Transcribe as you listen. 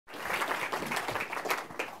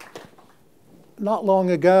Not long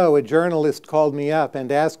ago, a journalist called me up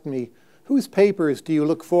and asked me, whose papers do you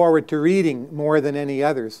look forward to reading more than any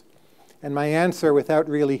others? And my answer, without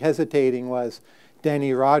really hesitating, was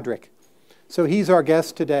Dani Rodrik. So he's our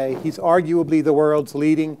guest today. He's arguably the world's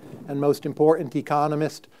leading and most important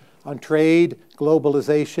economist on trade,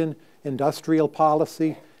 globalization, industrial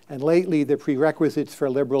policy, and lately the prerequisites for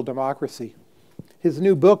liberal democracy. His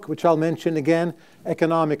new book, which I'll mention again,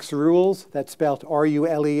 Economics Rules, that's spelled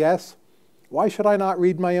R-U-L-E-S. Why should I not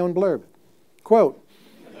read my own blurb? Quote,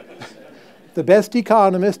 "The best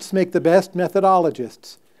economists make the best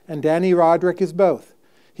methodologists, and Dani Rodrik is both.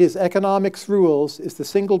 His Economics Rules is the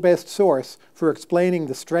single best source for explaining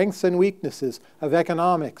the strengths and weaknesses of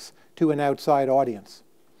economics to an outside audience."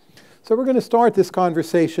 So we're going to start this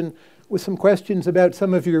conversation with some questions about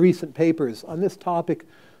some of your recent papers on this topic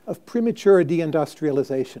of premature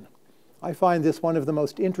deindustrialization. I find this one of the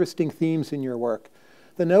most interesting themes in your work.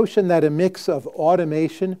 The notion that a mix of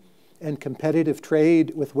automation and competitive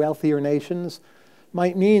trade with wealthier nations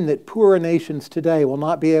might mean that poorer nations today will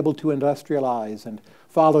not be able to industrialize and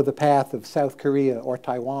follow the path of South Korea or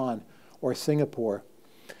Taiwan or Singapore.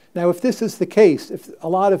 Now, if this is the case, if a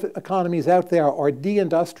lot of economies out there are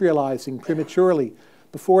deindustrializing prematurely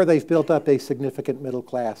before they've built up a significant middle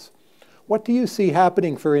class, what do you see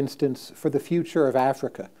happening, for instance, for the future of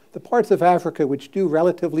Africa? The parts of Africa which do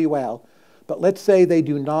relatively well, but let's say they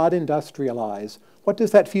do not industrialize. What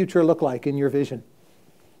does that future look like in your vision?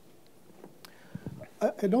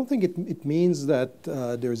 I don't think it means that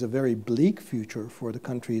there's a very bleak future for the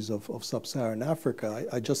countries of sub-Saharan Africa.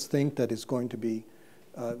 I just think that it's going to be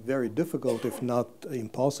very difficult, if not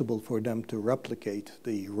impossible, for them to replicate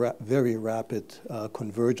the very rapid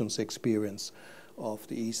convergence experience of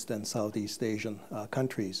the East and Southeast Asian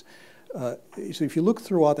countries. So if you look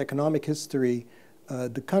throughout economic history,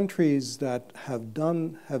 the countries that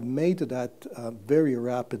have made that very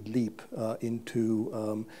rapid leap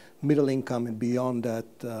into middle income and beyond that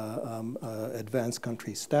advanced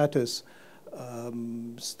country status,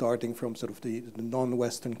 starting from sort of the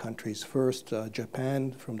non-Western countries first,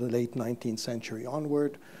 Japan from the late 19th century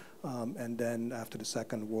onward, and then after the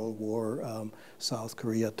Second World War, South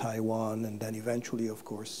Korea, Taiwan, and then eventually, of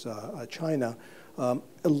course, China,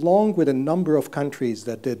 along with a number of countries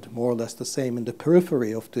that did more or less the same in the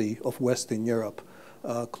periphery of Western Europe,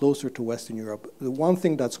 closer to Western Europe. The one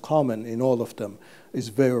thing that's common in all of them is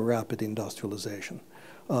very rapid industrialization.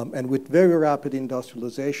 And with very rapid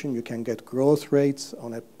industrialization, you can get growth rates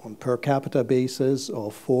on per capita basis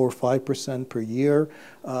of 4 or 5% per year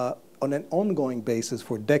on an ongoing basis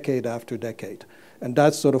for decade after decade. And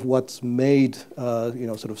that's sort of what's made,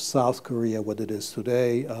 sort of South Korea what it is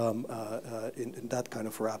today in that kind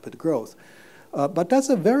of rapid growth. But that's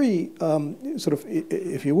a very, sort of,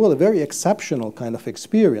 if you will, a very exceptional kind of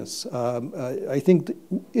experience. I think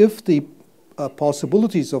if the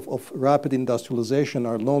possibilities of rapid industrialization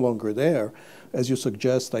are no longer there, as you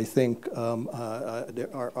suggest, I think they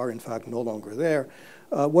are in fact no longer there.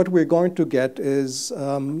 What we're going to get is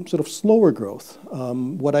sort of slower growth,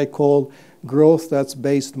 what I call growth that's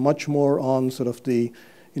based much more on sort of the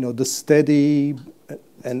steady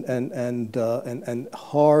and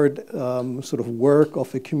hard sort of work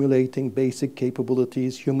of accumulating basic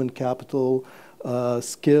capabilities, human capital,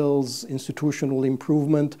 skills, institutional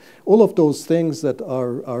improvement, all of those things that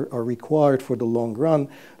are required for the long run,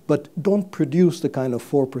 but don't produce the kind of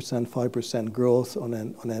 4%, 5% growth on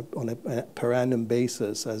a per annum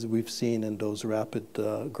basis as we've seen in those rapid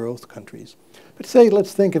growth countries. But say,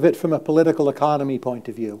 let's think of it from a political economy point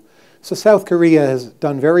of view. So South Korea has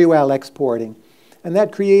done very well exporting, and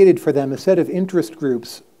that created for them a set of interest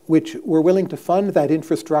groups which were willing to fund that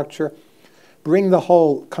infrastructure, bring the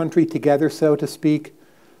whole country together, so to speak.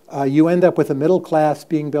 You end up with a middle class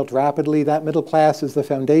being built rapidly. That middle class is the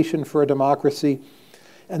foundation for a democracy.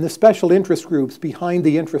 And the special interest groups behind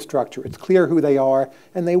the infrastructure, it's clear who they are,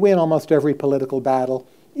 and they win almost every political battle.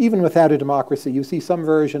 Even without a democracy, you see some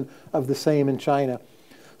version of the same in China.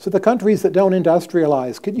 So the countries that don't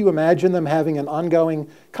industrialize, could you imagine them having an ongoing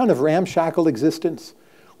kind of ramshackle existence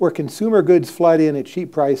where consumer goods flood in at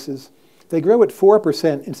cheap prices? They grow at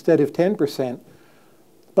 4% instead of 10%.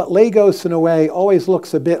 But Lagos, in a way, always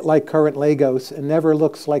looks a bit like current Lagos and never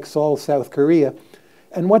looks like Seoul, South Korea.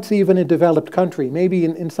 And what's even a developed country, maybe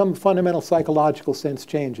in some fundamental psychological sense,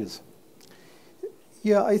 changes.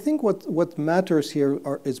 Yeah, I think what matters here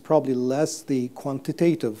is probably less the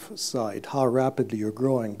quantitative side, how rapidly you're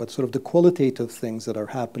growing, but sort of the qualitative things that are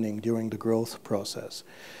happening during the growth process.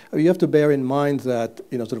 You have to bear in mind that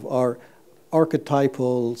sort of our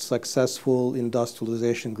archetypal, successful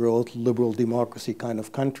industrialization growth, liberal democracy kind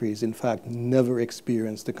of countries, in fact, never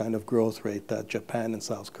experienced the kind of growth rate that Japan and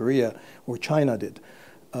South Korea or China did.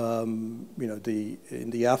 You know, in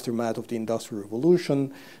the aftermath of the Industrial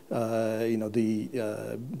Revolution, you know,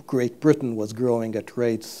 Great Britain was growing at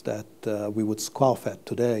rates that we would scoff at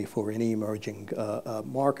today for any emerging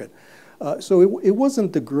market. So it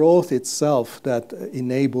wasn't the growth itself that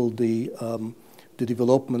enabled the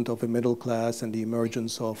development of a middle class and the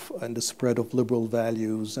emergence of and the spread of liberal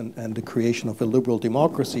values and the creation of a liberal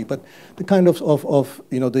democracy, but the kind of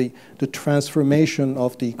you know, the transformation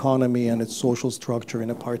of the economy and its social structure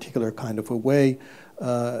in a particular kind of a way,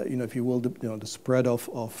 you know, if you will, the spread of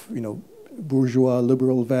you know, bourgeois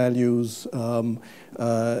liberal values, you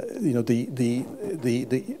know, the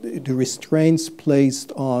restraints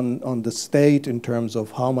placed on the state in terms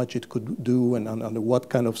of how much it could do and under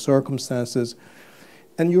what kind of circumstances.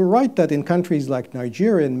 And you're right that in countries like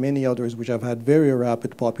Nigeria and many others which have had very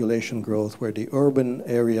rapid population growth, where the urban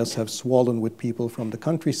areas have swollen with people from the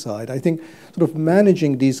countryside, I think sort of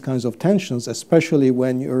managing these kinds of tensions, especially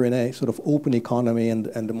when you're in a sort of open economy and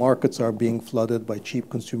the markets are being flooded by cheap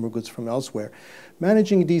consumer goods from elsewhere,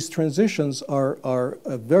 managing these transitions are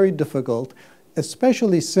very difficult,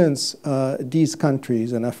 especially since these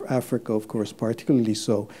countries, and Africa, of course, particularly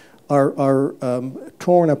so, are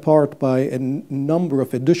torn apart by a number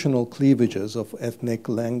of additional cleavages of ethnic,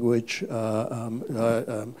 language,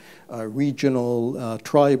 regional,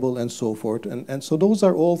 tribal, and so forth. And so those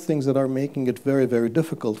are all things that are making it very, very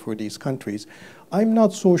difficult for these countries. I'm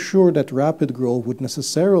not so sure that rapid growth would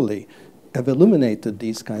necessarily have eliminated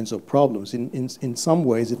these kinds of problems. In some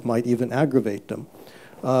ways, it might even aggravate them.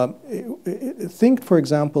 Think, for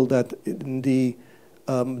example, that in the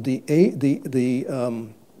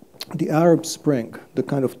Arab Spring, the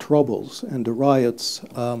kind of troubles and the riots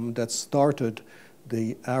that started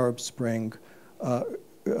the Arab Spring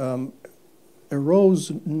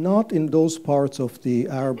arose not in those parts of the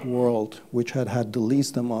Arab world which had had the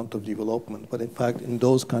least amount of development, but in fact in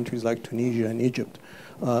those countries like Tunisia and Egypt,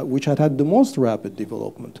 which had had the most rapid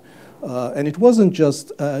development. And it wasn't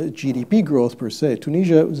just GDP growth per se.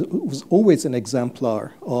 Tunisia was always an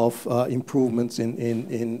exemplar of improvements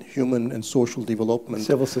in human and social development.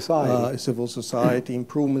 Civil society. Civil society,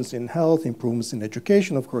 improvements in health, improvements in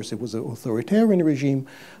education. Of course, it was an authoritarian regime,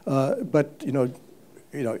 but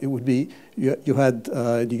it would be, you had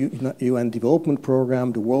the UN Development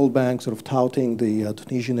Program, the World Bank sort of touting the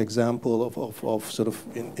Tunisian example of sort of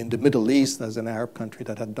in the Middle East as an Arab country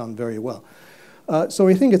that had done very well. So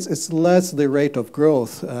I think it's less the rate of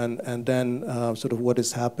growth and then sort of what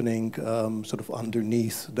is happening sort of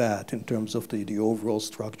underneath that in terms of the overall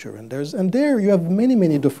structure. And there you have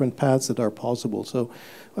many different paths that are possible. So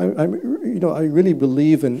I really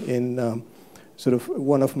believe in sort of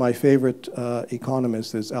one of my favorite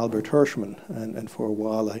economists is Albert Hirschman, and for a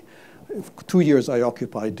while 2 years I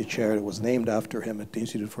occupied the chair that was named after him at the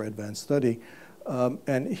Institute for Advanced Study.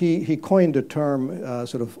 And he coined the term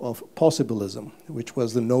sort of possibilism, which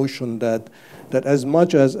was the notion that as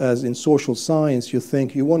much as in social science you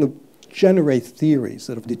think you want to generate theories,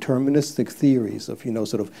 sort of deterministic theories of,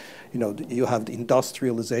 you have the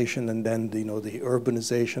industrialization and then the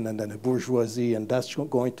urbanization and then a bourgeoisie, and that's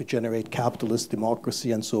going to generate capitalist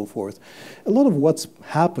democracy and so forth. A lot of what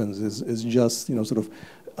happens is just, sort of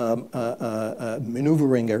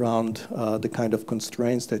maneuvering around the kind of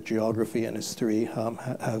constraints that geography and history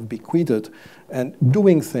have bequeathed, and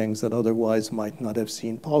doing things that otherwise might not have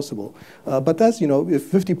seemed possible. But that's, if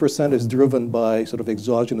 50% is driven by sort of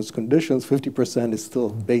exogenous conditions, 50% is still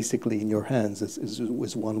basically in your hands,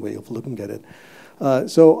 is one way of looking at it.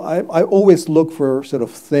 So I always look for sort of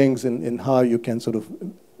things in how you can sort of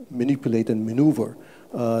manipulate and maneuver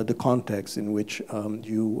the context in which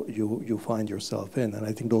you find yourself in. And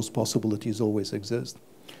I think those possibilities always exist.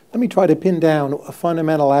 Let me try to pin down a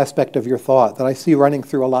fundamental aspect of your thought that I see running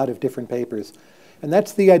through a lot of different papers. And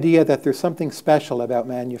that's the idea that there's something special about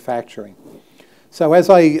manufacturing. So as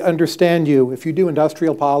I understand you, if you do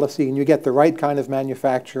industrial policy and you get the right kind of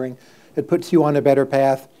manufacturing, it puts you on a better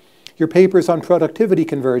path. Your paper's on productivity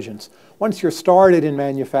convergence. Once you're started in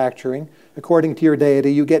manufacturing, according to your data,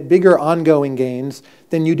 you get bigger ongoing gains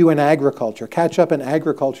than you do in agriculture. Catch up in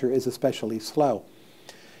agriculture is especially slow.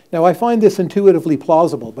 Now, I find this intuitively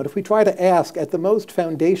plausible, but if we try to ask at the most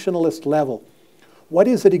foundationalist level, what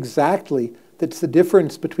is it exactly that's the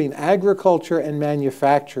difference between agriculture and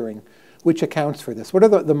manufacturing which accounts for this? What are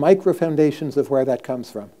the micro foundations of where that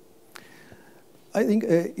comes from? I think,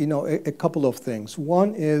 a couple of things.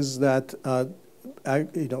 One is that,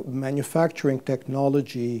 manufacturing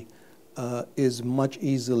technology is much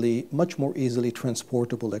more easily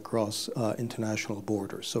transportable across international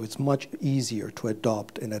borders. So it's much easier to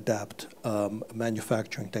adopt and adapt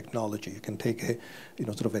manufacturing technology. You can take a,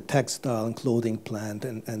 sort of a textile and clothing plant,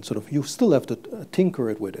 and sort of you still have to tinker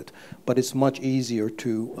it with it, but it's much easier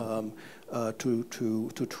to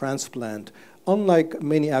transplant. Unlike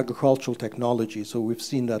many agricultural technologies, so we've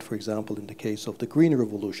seen that, for example, in the case of the Green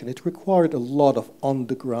Revolution, it required a lot of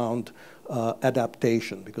on-the-ground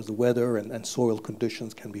adaptation because the weather and soil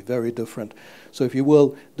conditions can be very different. So if you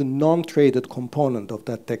will, the non-traded component of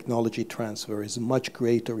that technology transfer is much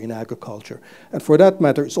greater in agriculture. And for that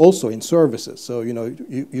matter, it's also in services. So,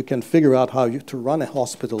 you can figure out how to run a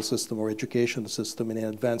hospital system or education system in an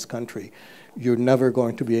advanced country. You're never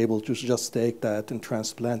going to be able to just take that and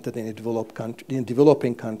transplant it in a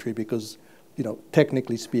developing country because,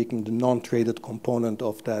 technically speaking, the non-traded component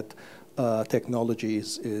of that technology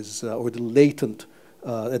is or the latent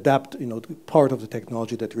part of the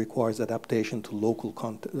technology that requires adaptation to local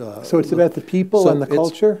content. So it's about the people and the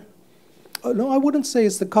culture? No, I wouldn't say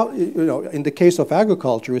it's the, in the case of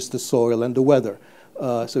agriculture, it's the soil and the weather.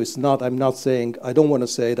 So it's not, I'm not saying, I don't want to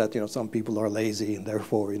say that, some people are lazy and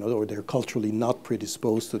therefore, or they're culturally not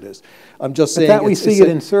predisposed to this. I'm just saying. But that we see it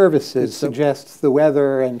in services suggests the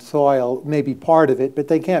weather and soil may be part of it, but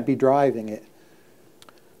they can't be driving it.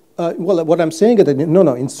 Well, what I'm saying is that,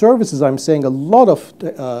 in services, I'm saying a lot of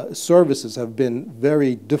services have been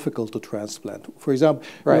very difficult to transplant. For example,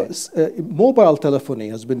 mobile telephony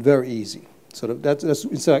has been very easy. Sort of it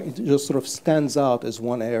just sort of stands out as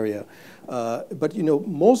one area. But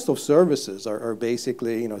most of services are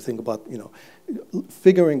basically think about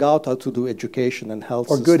figuring out how to do education and health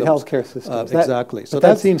systems. Or good healthcare systems. Exactly. So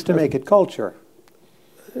that seems to make it culture.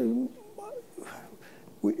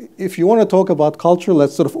 If you want to talk about culture,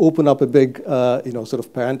 let's sort of open up a big sort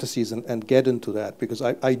of parentheses and get into that, because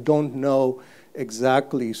I don't know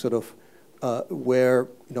exactly sort of where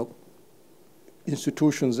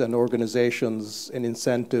institutions and organizations and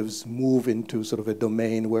incentives move into sort of a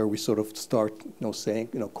domain where we sort of start,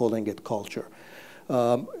 calling it culture.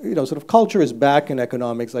 Sort of culture is back in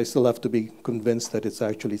economics. I still have to be convinced that it's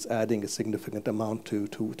adding a significant amount to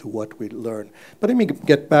what we learn. But let me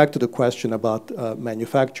get back to the question about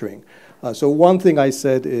manufacturing. So one thing I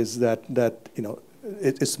said is that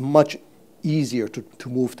it's much easier to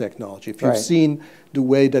move technology. If you've seen the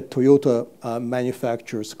way that Toyota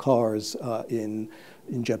manufactures cars in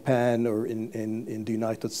Japan or in the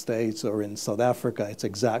United States or in South Africa, it's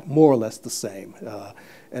more or less the same.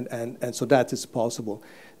 And so that is possible.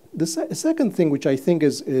 The second thing, which I think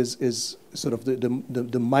is sort of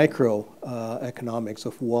the micro economics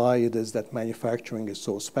of why it is that manufacturing is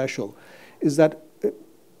so special, is that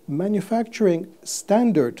manufacturing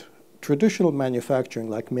traditional manufacturing,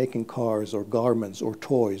 like making cars or garments or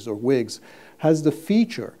toys or wigs, has the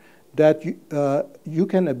feature that you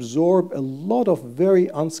can absorb a lot of very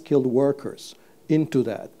unskilled workers into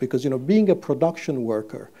that. Because being a production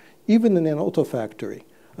worker, even in an auto factory,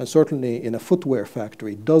 and certainly in a footwear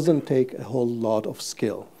factory, doesn't take a whole lot of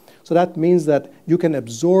skill. So that means that you can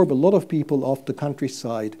absorb a lot of people off the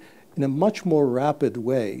countryside in a much more rapid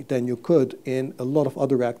way than you could in a lot of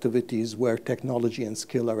other activities where technology and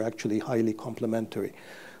skill are actually highly complementary.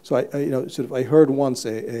 So I heard once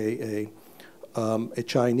a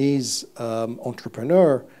Chinese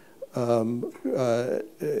entrepreneur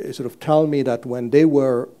sort of tell me that when they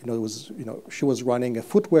were, she was running a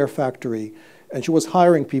footwear factory and she was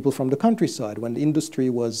hiring people from the countryside when the industry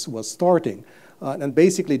was starting. And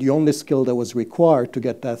basically, the only skill that was required to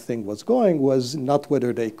get that thing going was not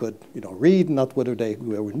whether they could, read, not whether they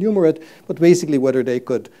were numerate, but basically whether they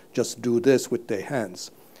could just do this with their hands.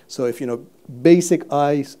 So if basic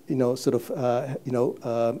eye,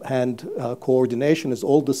 hand coordination is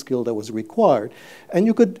all the skill that was required, and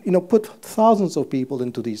you could, put thousands of people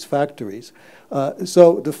into these factories.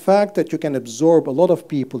 So the fact that you can absorb a lot of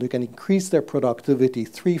people, you can increase their productivity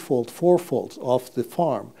threefold, fourfold off the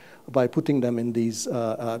farm by putting them in these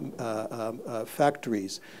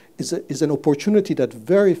factories is an opportunity that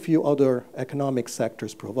very few other economic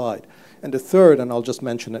sectors provide. And the third, and I'll just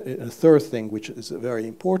mention a third thing, which is very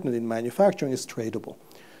important in manufacturing, is tradable.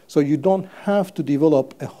 So you don't have to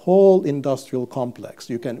develop a whole industrial complex.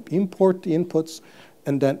 You can import the inputs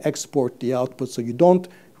and then export the outputs. So you don't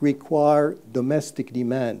require domestic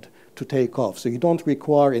demand to take off. So you don't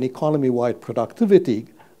require an economy-wide productivity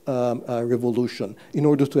revolution in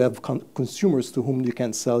order to have consumers to whom you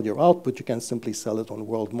can sell your output. You can simply sell it on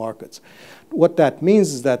world markets. what that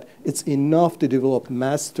means is that it's enough to develop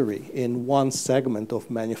mastery in one segment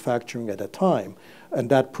of manufacturing at a time, and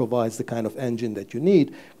that provides the kind of engine that you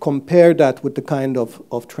need. Compare that with the kind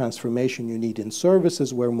of transformation you need in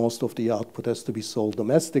services, where most of the output has to be sold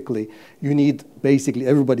domestically. You need basically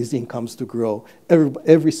everybody's incomes to grow,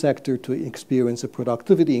 every sector to experience a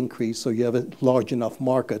productivity increase, so you have a large enough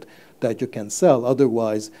market that you can sell.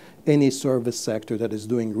 Otherwise, any service sector that is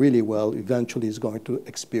doing really well eventually is going to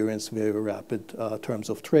experience very rapid terms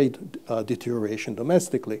of trade deterioration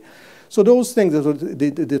domestically. So those things,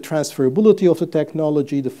 the transferability of the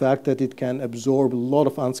technology, the fact that it can absorb a lot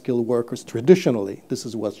of unskilled workers traditionally, this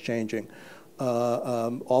is what's changing,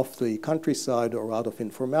 off the countryside or out of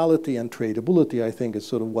informality, and tradability, I think, is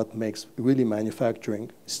sort of what makes really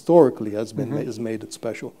manufacturing historically has made it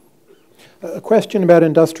special. A question about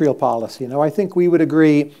industrial policy. Now, I think we would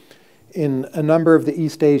agree in a number of the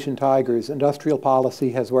East Asian tigers, industrial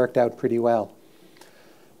policy has worked out pretty well.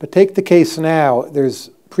 But take the case now,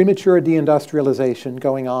 there's premature deindustrialization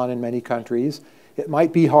going on in many countries. It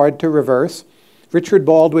might be hard to reverse. Richard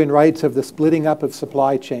Baldwin writes of the splitting up of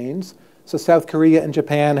supply chains. So South Korea and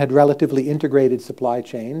Japan had relatively integrated supply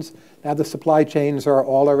chains. Now the supply chains are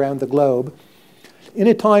all around the globe. In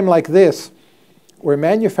a time like this, where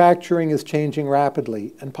manufacturing is changing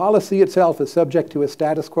rapidly, and policy itself is subject to a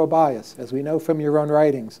status quo bias, as we know from your own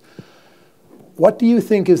writings, what do you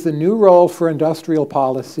think is the new role for industrial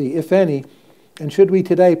policy, if any, and should we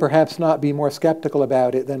today perhaps not be more skeptical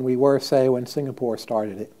about it than we were, say, when Singapore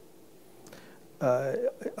started it?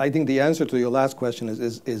 I think the answer to your last question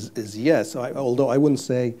is yes. Although I wouldn't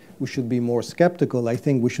say we should be more skeptical, I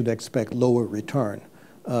think we should expect lower return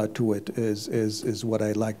to it is what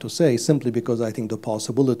I like to say, simply because I think the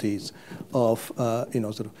possibilities of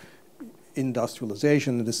sort of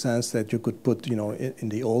industrialization, in the sense that you could put in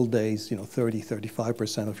the old days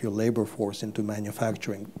 30-35% of your labor force into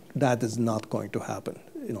manufacturing, that is not going to happen.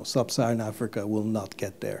 Sub-Saharan Africa will not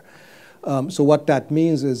get there. So what that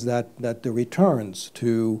means is that the returns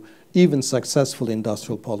to even successful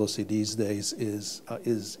industrial policy these days is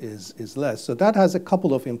less. So that has a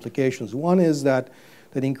couple of implications. One is that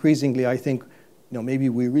increasingly, I think, maybe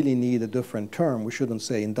we really need a different term. We shouldn't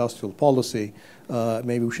say industrial policy.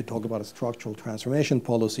 Maybe we should talk about a structural transformation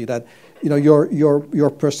policy. That your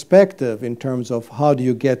perspective in terms of how do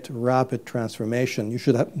you get rapid transformation, you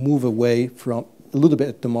should move away from a little bit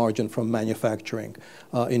at the margin from manufacturing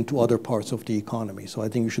into other parts of the economy. So I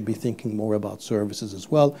think you should be thinking more about services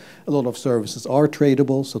as well. A lot of services are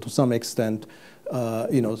tradable, so to some extent,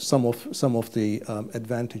 some of the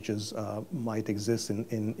advantages might exist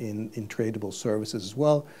in tradable services as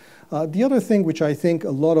well. The other thing, which I think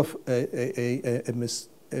a lot of a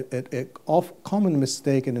common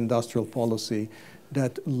mistake in industrial policy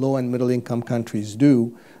that low and middle income countries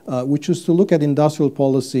do, which is to look at industrial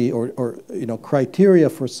policy or criteria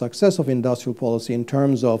for success of industrial policy in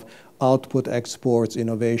terms of output, exports,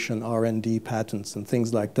 innovation, R&D, patents, and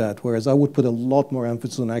things like that, whereas I would put a lot more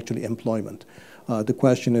emphasis on actually employment. The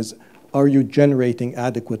question is, are you generating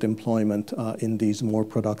adequate employment in these more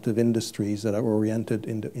productive industries that are oriented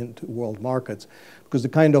into world markets? Because the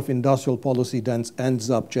kind of industrial policy then ends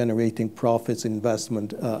up generating profits,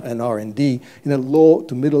 investment, and R&D in a low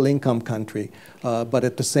to middle income country, but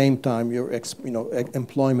at the same time your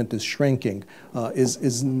employment is shrinking,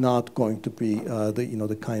 is not going to be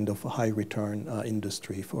the kind of high return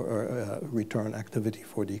industry for return activity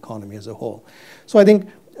for the economy as a whole. So I think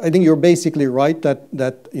you're basically right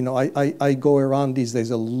that I go around these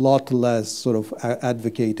days a lot less sort of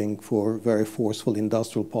advocating for very forceful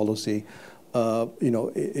industrial policy,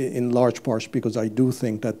 in large part because I do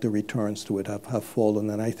think that the returns to it have fallen,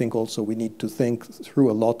 and I think also we need to think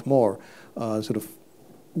through a lot more sort of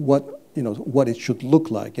what it should look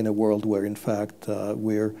like in a world where in fact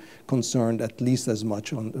we're concerned at least as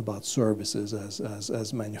much about services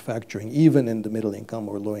as manufacturing, even in the middle income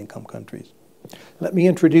or low income countries. Let me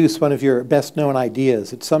introduce one of your best-known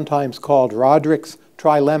ideas. It's sometimes called Rodrik's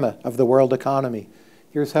trilemma of the world economy.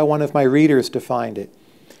 Here's how one of my readers defined it.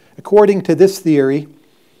 According to this theory,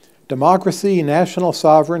 democracy, national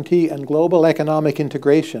sovereignty, and global economic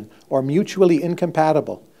integration are mutually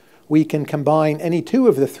incompatible. We can combine any two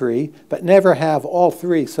of the three, but never have all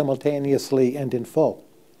three simultaneously and in full.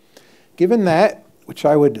 Given that, which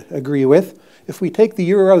I would agree with, if we take the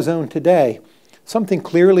Eurozone today, something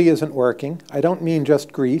clearly isn't working. I don't mean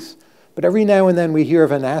just Greece, but every now and then we hear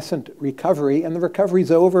of a nascent recovery, and the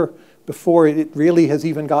recovery's over before it really has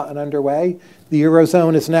even gotten underway. The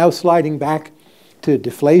Eurozone is now sliding back to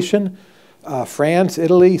deflation. France,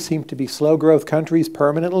 Italy seem to be slow growth countries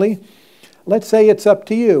permanently. Let's say it's up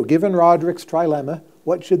to you. Given Rodrik's trilemma,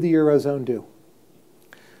 What should the Eurozone do?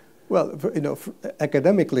 Well,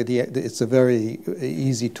 academically, it's a very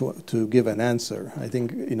easy to give an answer. I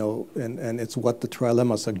think, and it's what the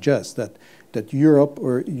trilemma suggests, that Europe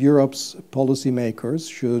or Europe's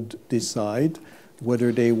policymakers should decide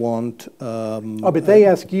whether they want... but they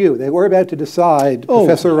ask you. They were about to decide,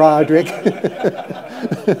 Professor Rodrik.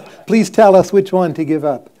 Please tell us which one to give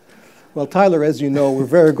up. Well, Tyler, as you know, we're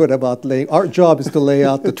very good about our job is to lay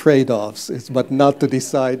out the trade-offs, but not to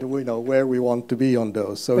decide, where we want to be on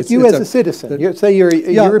those. So but you as a citizen, say you're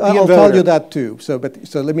a European I'll voter. tell you that too. So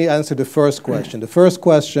let me answer the first question. The first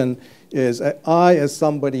question is, I, as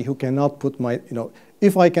somebody who cannot put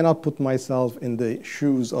if I cannot put myself in the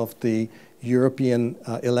shoes of the European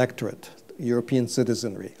electorate, European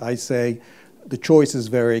citizenry, I say the choice is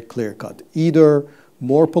very clear-cut. Either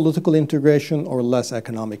more political integration or less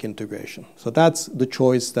economic integration. So that's the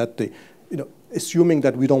choice that assuming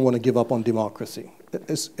that we don't want to give up on democracy.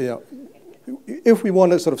 If we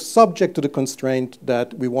want to sort of subject to the constraint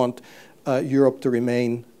that we want Europe to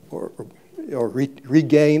remain or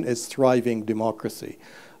regain its thriving democracy,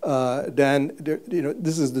 then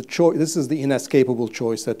this is the choice. This is the inescapable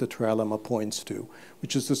choice that the trilemma points to,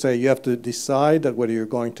 which is to say you have to decide that whether you're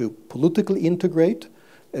going to politically integrate.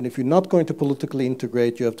 And if you're not going to politically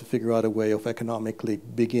integrate, you have to figure out a way of economically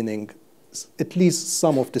beginning at least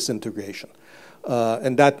some of this integration.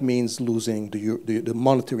 And that means losing the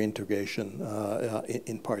monetary integration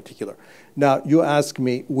in particular. Now, you ask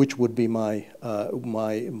me which would be my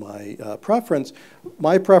preference.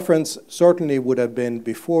 My preference certainly would have been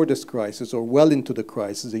before this crisis or well into the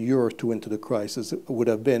crisis, a year or two into the crisis, would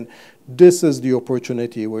have been this is the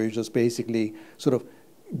opportunity where you just basically sort of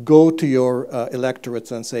go to your electorates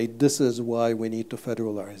and say, this is why we need to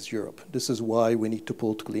federalize Europe. This is why we need to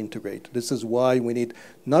politically integrate. This is why we need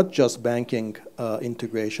not just banking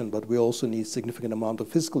integration, but we also need significant amount of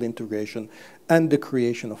fiscal integration and the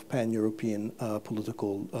creation of pan-European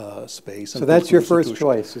political space. So that's your first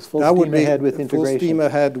choice, is full steam ahead with integration. Full steam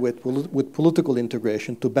ahead with political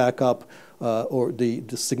integration to back up or the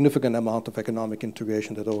significant amount of economic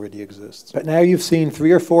integration that already exists. But now you've seen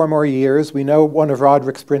 3 or 4 more years. We know one of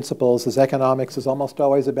Rodrik's principles is economics is almost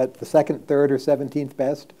always about the 2nd, 3rd, or 17th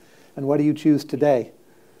best. And what do you choose today?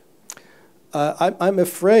 I'm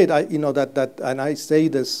afraid, and I say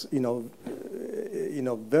this,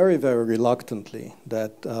 very, very reluctantly,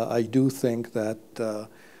 that I do think that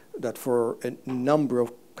that for a number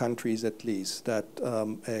of countries at least, that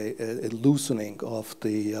a loosening of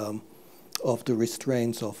the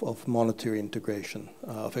restraints of monetary integration,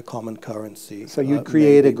 of a common currency. So you'd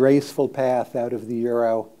create a graceful path out of the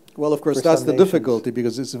euro. Well, of course, that's the difficulty,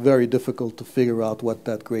 because it's very difficult to figure out what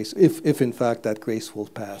that if in fact that graceful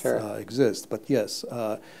path exists. But yes,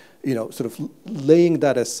 sort of laying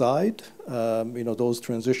that aside, those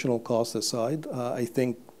transitional costs aside, I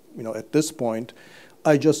think, at this point,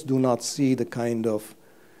 I just do not see the kind of,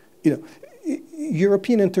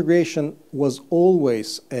 European integration was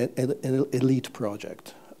always an elite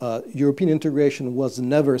project. European integration was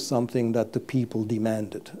never something that the people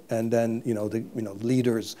demanded, and then the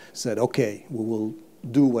leaders said, "Okay, we will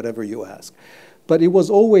do whatever you ask." But it was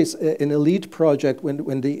always an elite project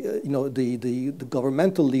when the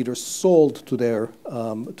governmental leaders sold to their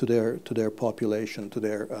population, to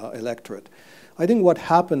their electorate. I think what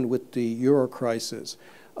happened with the Euro crisis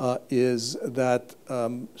is that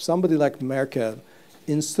somebody like Merkel,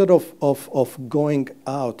 instead of going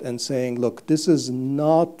out and saying, look, this is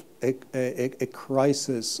not a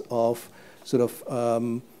crisis of sort of,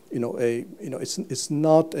 it's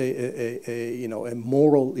not a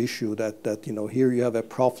moral issue that here you have a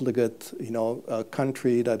profligate,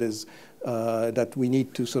 country that is, that we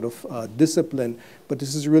need to sort of discipline, but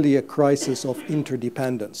this is really a crisis of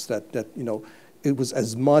interdependence that it was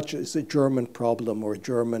as much as a German problem or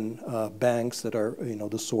German banks that are,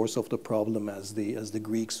 the source of the problem as the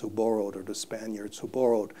Greeks who borrowed or the Spaniards who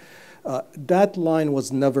borrowed. That line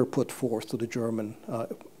was never put forth to the German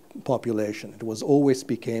population. It was always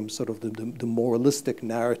became sort of the moralistic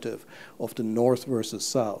narrative of the North versus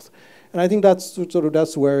South. And I think that's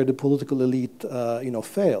where the political elite,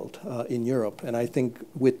 failed in Europe. And I think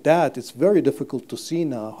with that, it's very difficult to see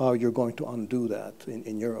now how you're going to undo that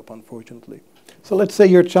in Europe, unfortunately. So let's say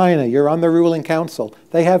you're China, you're on the ruling council.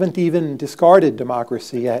 They haven't even discarded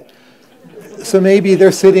democracy yet. So maybe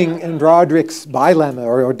they're sitting in Rodrik's bilemma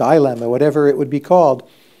or dilemma, whatever it would be called,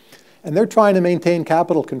 and they're trying to maintain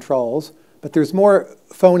capital controls, but there's more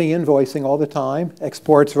phony invoicing all the time,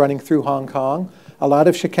 exports running through Hong Kong, a lot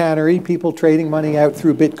of chicanery, people trading money out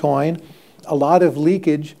through Bitcoin, a lot of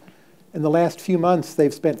leakage. In the last few months,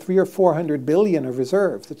 they've spent 300 or 400 billion of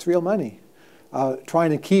reserves. It's real money.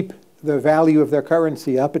 trying to keep the value of their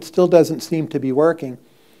currency up. It still doesn't seem to be working.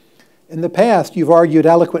 In the past, you've argued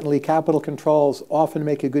eloquently capital controls often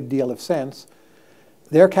make a good deal of sense.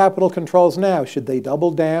 Their capital controls now, should they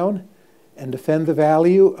double down and defend the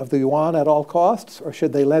value of the yuan at all costs, or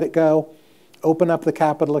should they let it go, open up the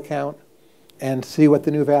capital account, and see what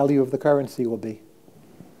the new value of the currency will be?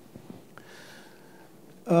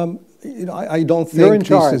 I don't think you're in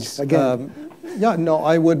charge this is, again. Yeah, no,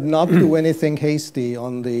 I would not do anything hasty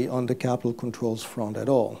on the capital controls front at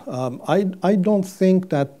all. I don't think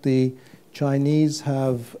that the Chinese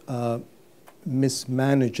have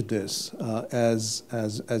mismanaged this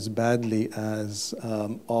as badly as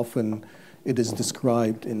often it is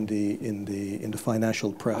described in the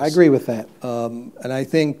financial press. I agree with that. And I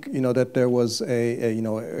think that there was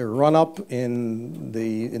a run up in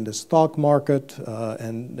the stock market,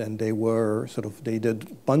 and they did a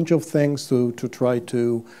bunch of things to try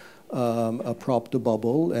to prop the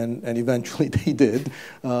bubble, and eventually they did,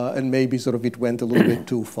 and maybe it went a little bit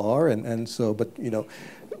too far,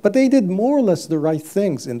 but they did more or less the right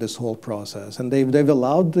things in this whole process, and they've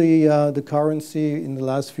allowed the currency in the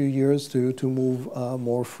last few years to move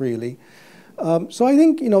more freely. So I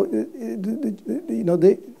think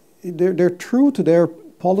they're true to their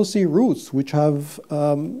policy roots, which have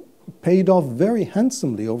paid off very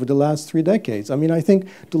handsomely over the last 3 decades. I mean, I think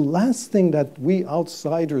the last thing that we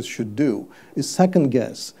outsiders should do is second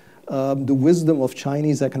guess the wisdom of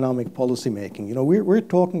Chinese economic policy making. We're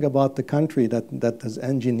talking about the country that has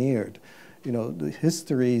engineered, the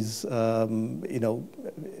history's,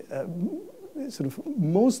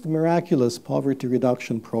 most miraculous poverty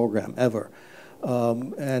reduction program ever.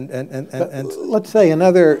 Let's say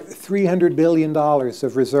another $300 billion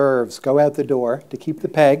of reserves go out the door to keep the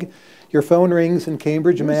peg. Your phone rings in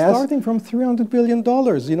Cambridge, Mass. Starting from $300 billion,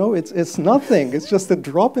 it's nothing. It's just a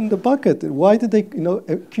drop in the bucket. Why did they,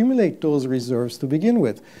 accumulate those reserves to begin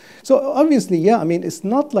with? So obviously, yeah, I mean, it's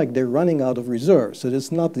not like they're running out of reserves. So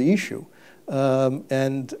that's not the issue.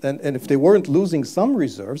 And if they weren't losing some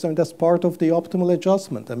reserves, I mean, that's part of the optimal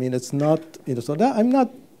adjustment. I mean, it's not, so that I'm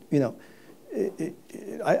not,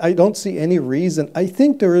 I don't see any reason. I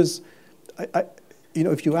think there is,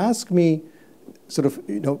 if you ask me,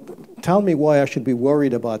 tell me why I should be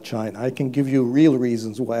worried about China, I can give you real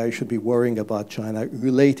reasons why I should be worrying about China,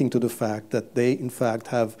 relating to the fact that they, in fact,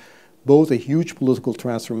 have both a huge political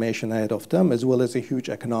transformation ahead of them as well as a huge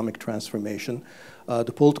economic transformation.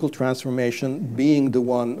 The political transformation being the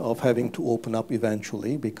one of having to open up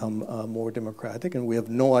eventually, become more democratic, and we have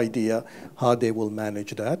no idea how they will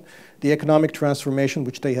manage that. The economic transformation,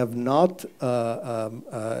 which they have not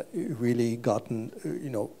really gotten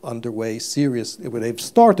underway seriously, well, they've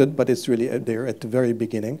started, but it's really they're at the very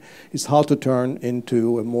beginning, is how to turn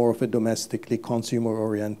into a more of a domestically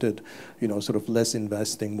consumer-oriented, less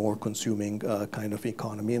investing, more consuming kind of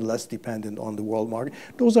economy, and less dependent on the world market.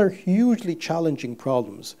 Those are hugely challenging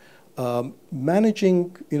problems.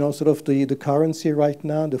 Managing, the currency right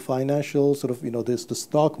now, the financial, the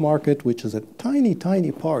stock market, which is a tiny,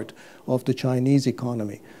 tiny part of the Chinese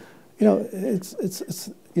economy.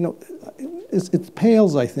 It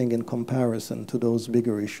pales, I think, in comparison to those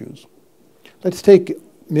bigger issues. Let's take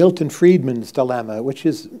Milton Friedman's dilemma, which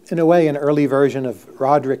is, in a way, an early version of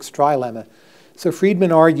Rodrik's trilemma. So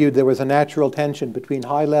Friedman argued there was a natural tension between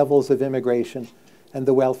high levels of immigration and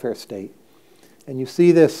the welfare state. And you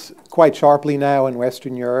see this quite sharply now in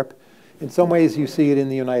Western Europe. In some ways, you see it in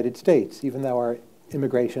the United States, even though our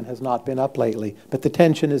immigration has not been up lately. But the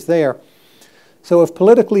tension is there. So if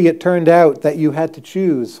politically it turned out that you had to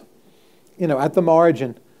choose, at the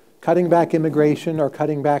margin, cutting back immigration or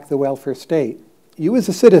cutting back the welfare state, you as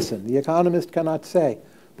a citizen, the economist cannot say.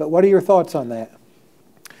 But what are your thoughts on that?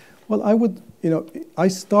 Well, I would, I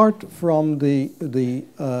start from the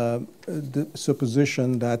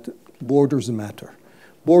supposition that borders matter.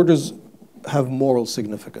 Borders have moral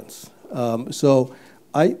significance. So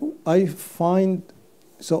I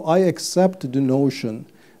accept the notion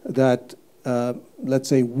that, let's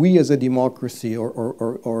say, we as a democracy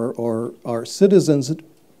or our citizens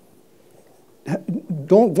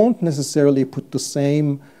won't necessarily put the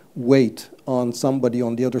same weight on somebody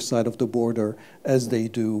on the other side of the border as they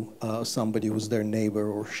do somebody who's their neighbor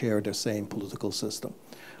or share the same political system.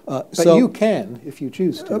 But you can if you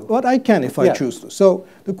choose to. But I can if I choose to. So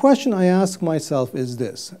the question I ask myself is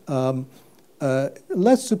this.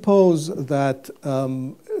 Let's suppose that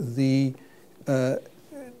the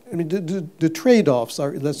trade-offs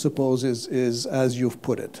are, let's suppose, is as you've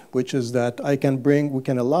put it, which is that we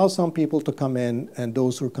can allow some people to come in, and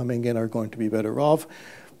those who are coming in are going to be better off,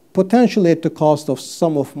 potentially at the cost of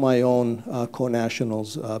some of my own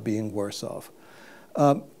co-nationals being worse off.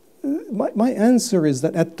 My answer is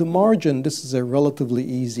that at the margin, this is a relatively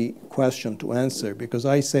easy question to answer, because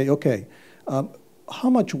I say, okay, how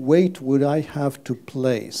much weight would I have to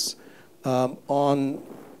place on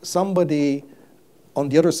somebody on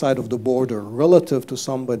the other side of the border relative to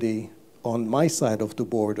somebody on my side of the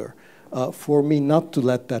border for me not to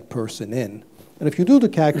let that person in? And if you do the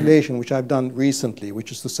calculation, which I've done recently,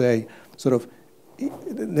 which is to say, sort of,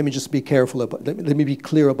 let me just be careful about, let me be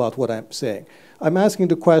clear about what I'm saying. I'm asking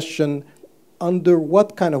the question, under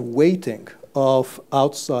what kind of weighting of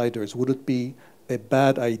outsiders would it be a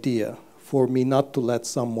bad idea for me not to let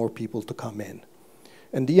some more people to come in?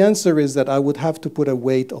 And the answer is that I would have to put a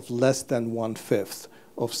weight of less than 1/5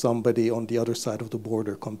 of somebody on the other side of the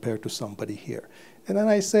border compared to somebody here. And then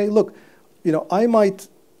I say, look, you know, I might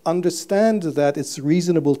understand that it's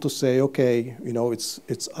reasonable to say, okay, you know,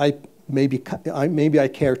 maybe I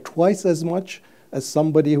care twice as much as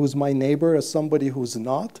somebody who's my neighbor as somebody who's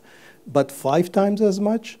not, but 5 times as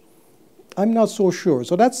much? I'm not so sure.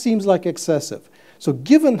 So that seems like excessive. So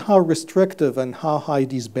given how restrictive and how high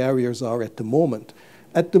these barriers are at the moment,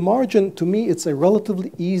 at the margin, to me, it's a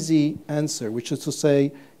relatively easy answer, which is to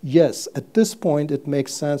say, yes, at this point, it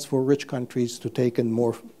makes sense for rich countries to take in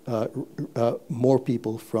more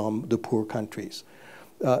people from the poor countries.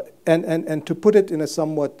 And to put it in a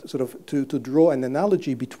somewhat sort of, to draw an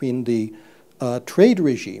analogy between the trade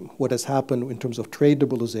regime, what has happened in terms of trade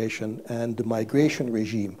liberalization, and the migration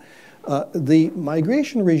regime. The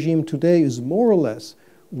migration regime today is more or less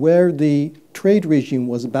where the trade regime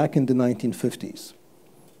was back in the 1950s.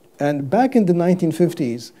 And back in the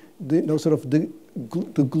 1950s,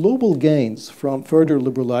 the global gains from further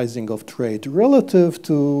liberalizing of trade relative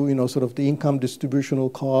to sort of the income distributional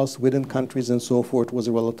costs within countries and so forth was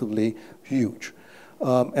relatively huge.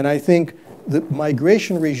 And I think the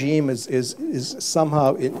migration regime is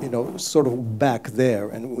somehow sort of back there,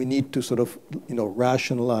 and we need to sort of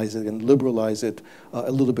rationalize it and liberalize it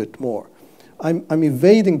a little bit more. I'm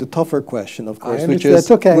evading the tougher question, of course, which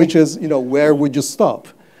is where would you stop?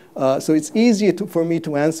 So it's easier for me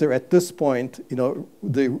to answer at this point,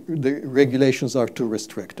 the regulations are too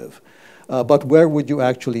restrictive. But where would you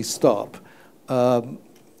actually stop?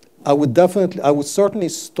 I would certainly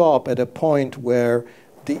stop at a point where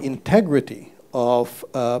the integrity of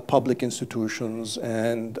public institutions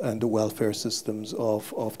and the welfare systems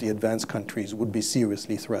of the advanced countries would be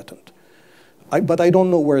seriously threatened. But I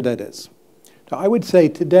don't know where that is. So I would say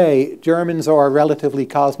today, Germans are a relatively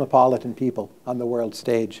cosmopolitan people on the world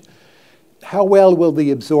stage. How well will the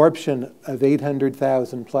absorption of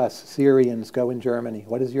 800,000 plus Syrians go in Germany?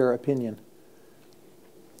 What is your opinion?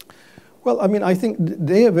 Well, I mean, I think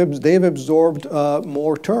they have absorbed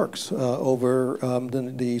more Turks over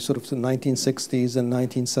the sort of the 1960s and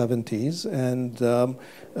 1970s, and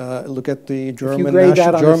look at the German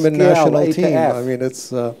national team. I mean,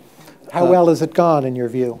 it's how well has it gone in your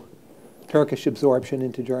view? Turkish absorption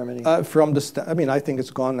into Germany? I mean, I think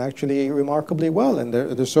it's gone actually remarkably well, and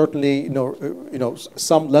there's certainly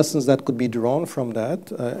some lessons that could be drawn from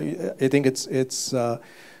that. I think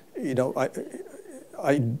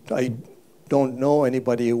I don't know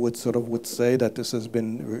anybody who would say that this has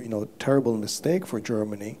been a terrible mistake for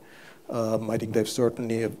Germany. I think they've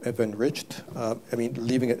certainly have enriched. I mean,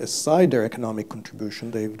 leaving it aside their economic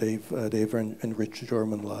contribution, they've enriched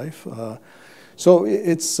German life. So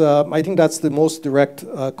it's I think that's the most direct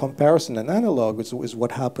comparison and analog is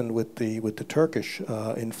what happened with the Turkish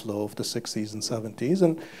inflow of the 60s and 70s,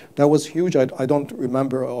 and that was huge. I don't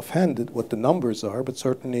remember offhand what the numbers are, but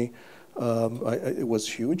certainly it was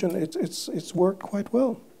huge, and it's worked quite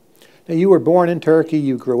well. Now, you were born in Turkey,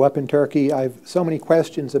 you grew up in Turkey. I have so many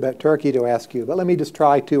questions about Turkey to ask you, but let me just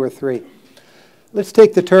try 2 or 3. Let's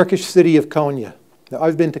take the Turkish city of Konya. Now,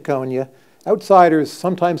 I've been to Konya. Outsiders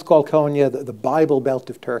sometimes call Konya the Bible Belt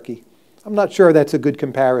of Turkey. I'm not sure that's a good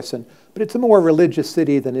comparison, but it's a more religious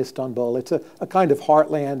city than Istanbul. It's a kind of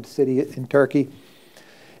heartland city in Turkey.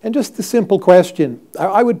 And just the simple question,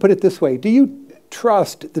 I would put it this way. Do you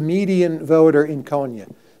trust the median voter in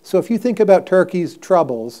Konya? So if you think about Turkey's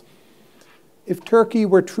troubles, if Turkey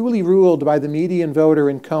were truly ruled by the median voter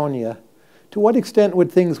in Konya, to what extent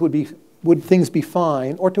would things be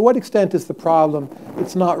fine, or to what extent is the problem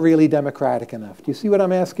it's not really democratic enough? Do you see what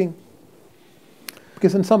I'm asking?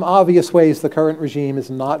 Because in some obvious ways, the current regime is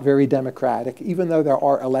not very democratic, even though there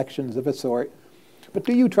are elections of a sort. But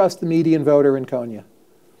do you trust the median voter in Konya?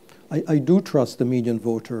 I do trust the median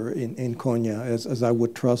voter in Konya, as I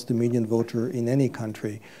would trust the median voter in any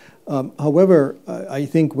country. However, I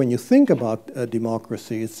think when you think about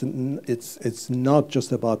democracy, it's not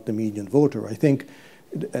just about the median voter. I think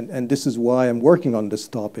and this is why I'm working on this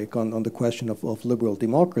topic, on the question of liberal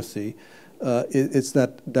democracy, it's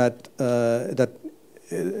that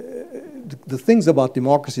the things about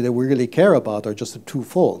democracy that we really care about are just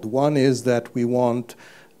twofold. One is that we want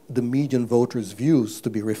the median voters' views to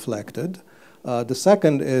be reflected. The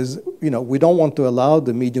second is, we don't want to allow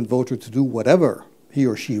the median voter to do whatever he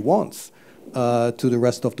or she wants to the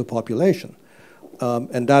rest of the population.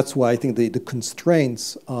 And that's why I think the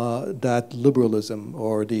constraints that liberalism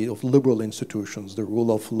or of liberal institutions, the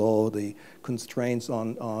rule of law, the constraints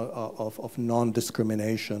of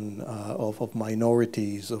non-discrimination, of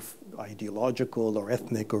minorities, of ideological or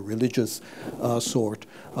ethnic or religious sort,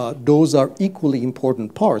 those are equally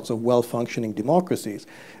important parts of well-functioning democracies.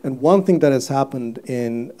 And one thing that has happened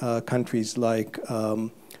in countries like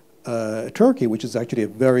Turkey, which is actually a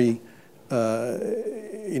very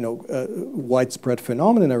widespread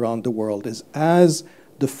phenomenon around the world, is as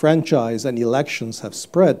the franchise and elections have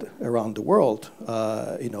spread around the world,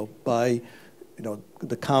 by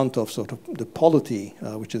the count of sort of the polity,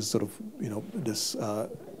 which is sort of this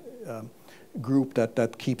group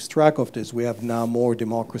that keeps track of this. We have now more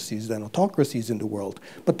democracies than autocracies in the world,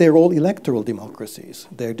 but they're all electoral democracies.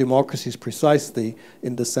 They're democracies precisely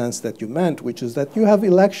in the sense that you meant, which is that you have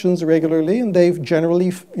elections regularly and they're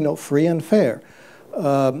generally free and fair.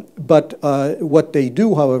 But what they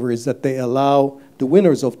do, however, is that they allow the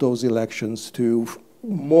winners of those elections to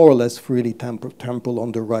more or less freely trample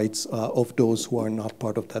on the rights of those who are not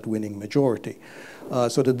part of that winning majority.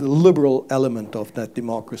 So that the liberal element of that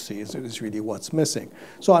democracy is really what's missing.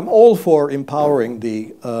 So I'm all for empowering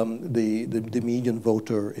the median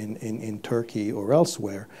voter in Turkey or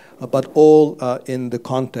elsewhere, but all in the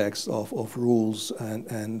context of rules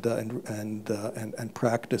and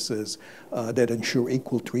practices that ensure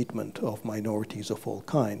equal treatment of minorities of all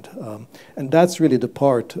kind. And that's really the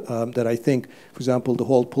part that I think, for example, the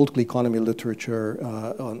whole political economy literature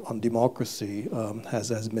on democracy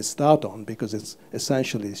has missed out on, because it's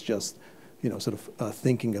essentially it's just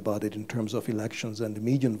thinking about it in terms of elections and the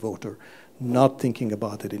median voter, not thinking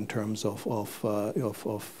about it in terms of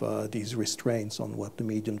these restraints on what the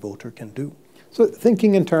median voter can do. So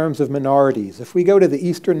thinking in terms of minorities, if we go to the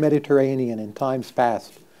Eastern Mediterranean in times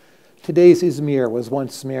past, today's Izmir was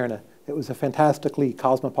once Smyrna. It was a fantastically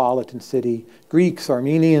cosmopolitan city. Greeks,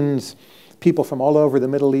 Armenians, people from all over the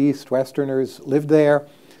Middle East, Westerners lived there.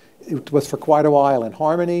 It was for quite a while in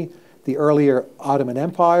harmony. The earlier Ottoman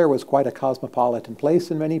Empire was quite a cosmopolitan place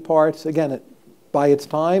in many parts. Again, by its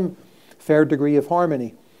time, fair degree of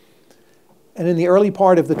harmony. And in the early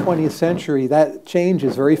part of the 20th century, that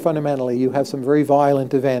changes very fundamentally. You have some very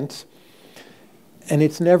violent events, and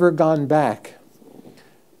it's never gone back.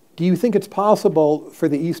 Do you think it's possible for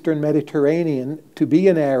the Eastern Mediterranean to be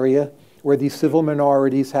an area where these civil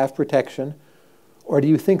minorities have protection? Or do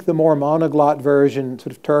you think the more monoglot version,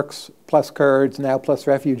 sort of Turks plus Kurds, now plus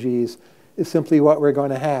refugees, is simply what we're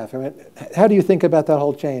going to have? I mean, how do you think about that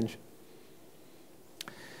whole change?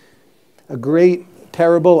 A great,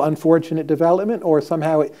 terrible, unfortunate development, or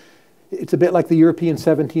somehow it's a bit like the European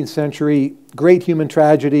 17th century, great human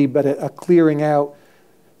tragedy, but a clearing out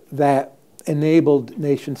that enabled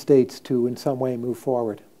nation states to in some way move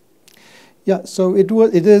forward? Yeah, so it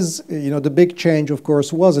is, the big change, of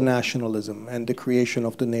course, was nationalism and the creation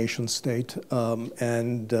of the nation state. I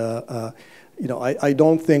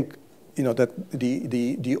don't think, that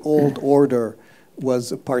the old order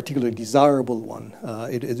was a particularly desirable one.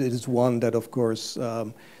 It is one that, of course,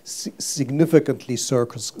 significantly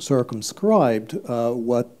circumscribed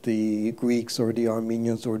what the Greeks or the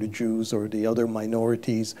Armenians or the Jews or the other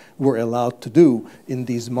minorities were allowed to do in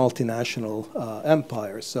these multinational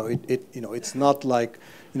empires. So it's not like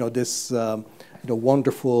this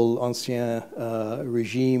wonderful ancien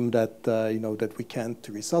regime that that we can't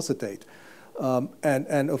resuscitate.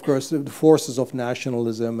 And of course, the forces of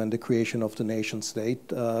nationalism and the creation of the nation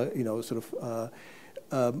state,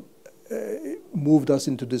 moved us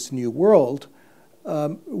into this new world,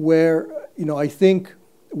 where I think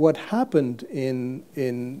what happened in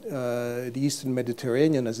the Eastern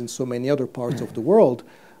Mediterranean, as in so many other parts of the world,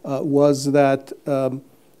 was that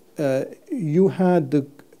you had the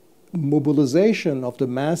mobilization of the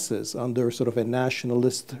masses under sort of a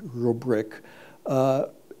nationalist rubric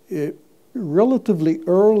relatively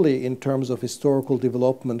early in terms of historical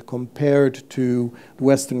development compared to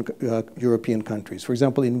Western European countries. For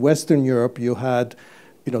example, in Western Europe, you had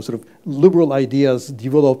sort of liberal ideas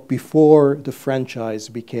developed before the franchise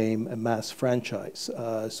became a mass franchise.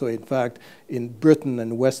 So in fact, in Britain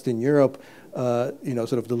and Western Europe,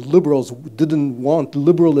 sort of the liberals didn't want,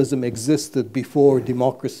 liberalism existed before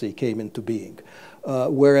democracy came into being.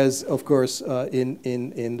 Whereas, of course, in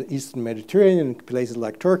the Eastern Mediterranean, places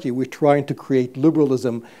like Turkey, we're trying to create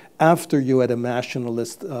liberalism after you had a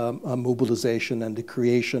nationalist mobilization and the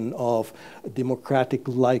creation of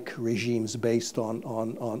democratic-like regimes based on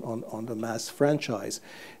the mass franchise.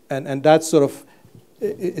 And that's sort of,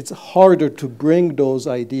 it's harder to bring those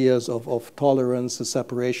ideas of tolerance, the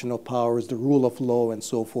separation of powers, the rule of law, and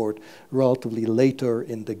so forth, relatively later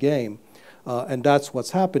in the game. And that's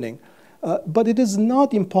what's happening. But it is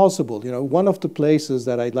not impossible. You know, one of the places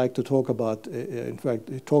that I'd like to talk about, in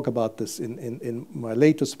fact, talk about this in my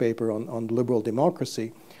latest paper on liberal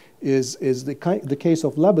democracy, is the case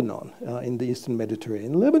of Lebanon in the Eastern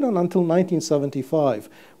Mediterranean. Lebanon, until 1975,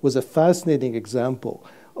 was a fascinating example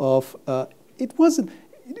of it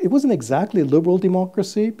wasn't exactly a liberal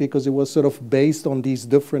democracy because it was sort of based on these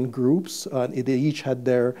different groups. They each had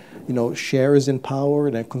their, shares in power,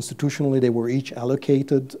 and then constitutionally they were each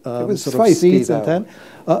allocated sort of seats and then.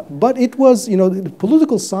 But it was, the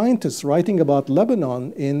political scientists writing about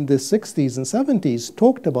Lebanon in the 60s and 70s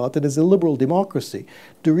talked about it as a liberal democracy.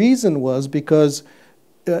 The reason was because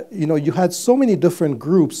you had so many different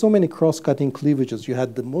groups, so many cross-cutting cleavages. You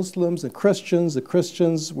had the Muslims, the Christians. The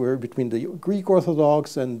Christians were between the Greek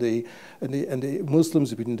Orthodox and the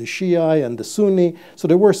Muslims between the Shia and the Sunni. So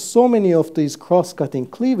there were so many of these cross-cutting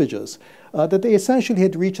cleavages that they essentially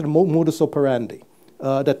had reached a modus operandi,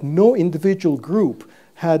 that no individual group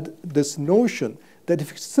had this notion that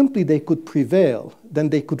if simply they could prevail,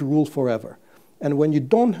 then they could rule forever. And when you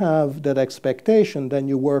don't have that expectation, then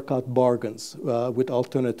you work out bargains with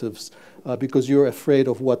alternatives because you're afraid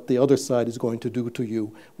of what the other side is going to do to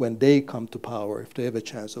you when they come to power, if they have a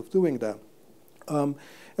chance of doing that. And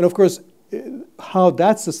of course, how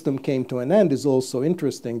that system came to an end is also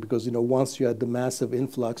interesting because, once you had the massive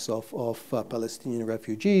influx of Palestinian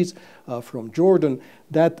refugees from Jordan,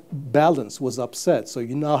 that balance was upset. So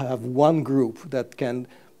you now have one group that can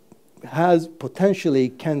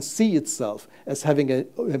see itself as having a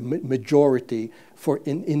majority for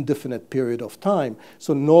an indefinite period of time,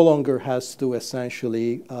 so no longer has to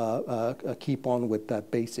essentially keep on with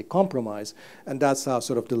that basic compromise. And that's how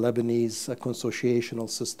sort of the Lebanese consociational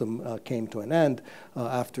system came to an end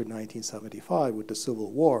after 1975 with the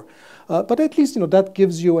Civil War. But at least, that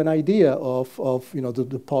gives you an idea of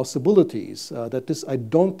the possibilities. That this, I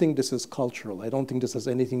don't think this is cultural. I don't think this has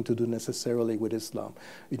anything to do necessarily with Islam.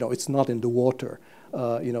 It's not in the water.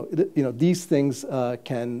 These things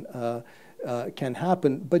can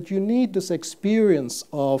happen, but you need this experience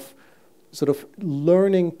of sort of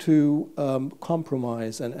learning to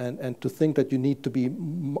compromise and to think that you need to be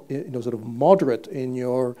sort of moderate in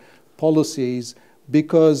your policies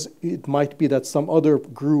because it might be that some other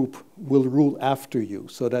group will rule after you,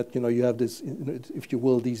 so that you have this, if you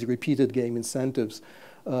will, these repeated game incentives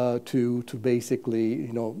to basically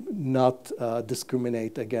not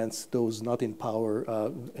discriminate against those not in power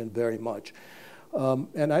and very much.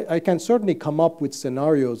 And I can certainly come up with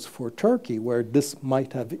scenarios for Turkey where this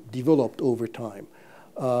might have developed over time.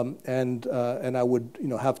 And I would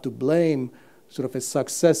have to blame sort of a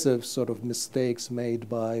successive sort of mistakes made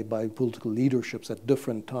by political leaderships at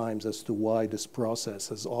different times as to why this process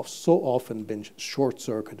has so often been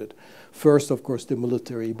short-circuited. First, of course, the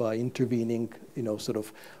military by intervening,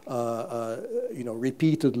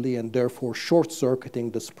 repeatedly and therefore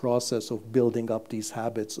short-circuiting this process of building up these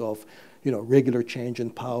habits of regular change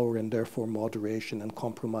in power and therefore moderation and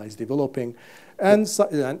compromise developing. And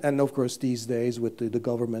of course, these days with the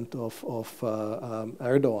government of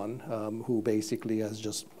Erdogan, who basically has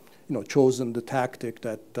just chosen the tactic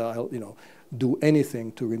that do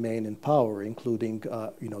anything to remain in power, including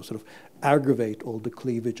sort of aggravate all the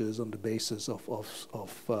cleavages on the basis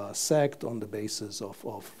of sect, on the basis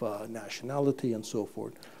of nationality, and so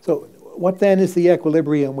forth. So what then is the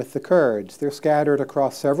equilibrium with the Kurds? They're scattered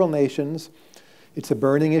across several nations. It's a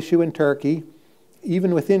burning issue in Turkey.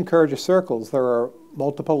 Even within Kurdish circles, there are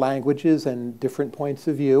multiple languages and different points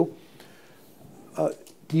of view.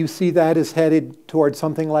 Do you see that as headed towards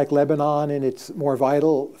something like Lebanon in its more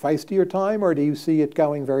vital, feistier time, or do you see it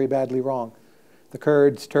going very badly wrong? The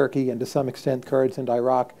Kurds, Turkey, and to some extent Kurds and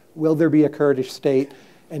Iraq. Will there be a Kurdish state,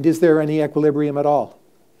 and is there any equilibrium at all?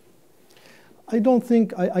 I don't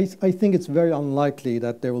think, I think it's very unlikely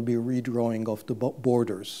that there will be a redrawing of the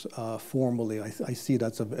borders formally. I see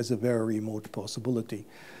that as a very remote possibility.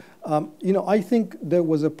 I think there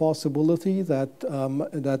was a possibility that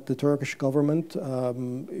that the Turkish government,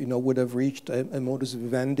 would have reached a modus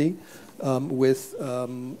vivendi with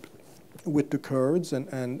the Kurds,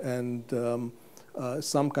 and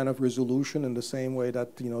some kind of resolution in the same way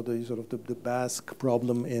that the sort of the Basque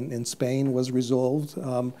problem in Spain was resolved.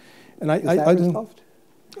 And I think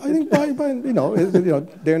by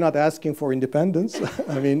they're not asking for independence.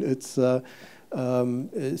 I mean, it's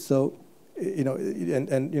so.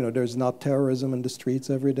 There's not terrorism in the streets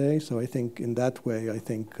every day. So I think in that way,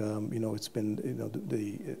 it's been,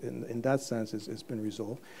 in that sense, it's been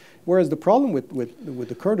resolved. Whereas the problem with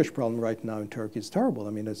the Kurdish problem right now in Turkey is terrible. I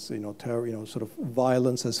mean, it's sort of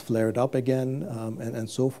violence has flared up again, and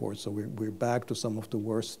so forth. So we're back to some of the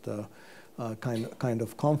worst kind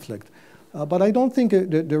of conflict. But I don't think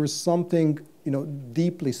there is something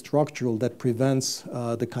deeply structural that prevents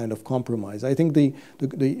the kind of compromise. I think the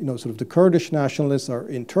Kurdish nationalists are,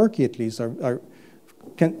 in Turkey at least, are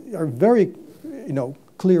very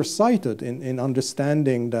clear-sighted in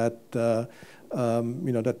understanding that that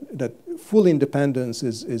full independence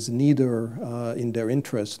is neither in their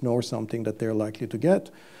interest nor something that they're likely to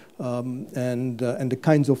get. And the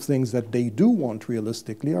kinds of things that they do want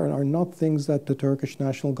realistically are not things that the Turkish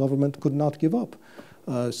national government could not give up.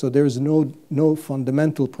 So there's no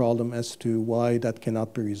fundamental problem as to why that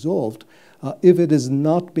cannot be resolved if it is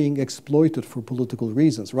not being exploited for political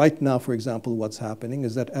reasons. Right now, for example, what's happening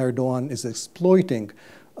is that Erdogan is exploiting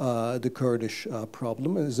the Kurdish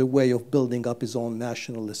problem as a way of building up his own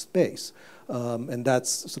nationalist base. And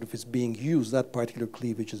that's sort of is being used, that particular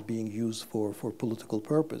cleavage is being used for political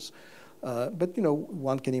purpose. But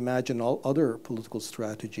one can imagine all other political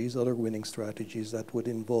strategies, other winning strategies that would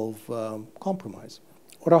involve compromise.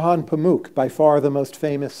 Orhan Pamuk, by far the most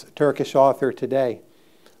famous Turkish author today.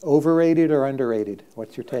 Overrated or underrated?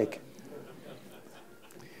 What's your take?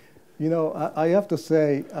 I have to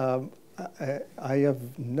say, I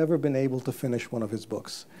have never been able to finish one of his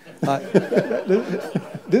books.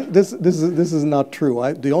 This is not true.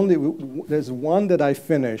 There's one that I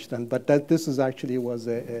finished, but this is actually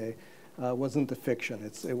wasn't a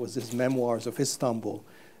fiction. It was his memoirs of Istanbul,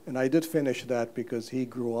 and I did finish that because he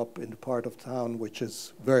grew up in the part of town which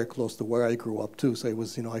is very close to where I grew up too. So it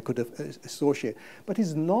was I could associate. But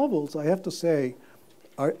his novels, I have to say,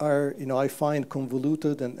 are I find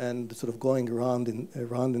convoluted and sort of going around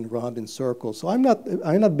and round in circles. So I'm not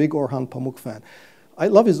a big Orhan Pamuk fan. I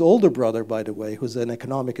love his older brother, by the way, who's an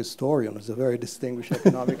economic historian. He's a very distinguished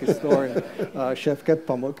economic historian, Şevket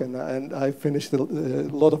Pamuk, and I finished a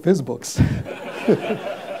lot of his books.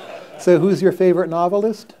 So who's your favorite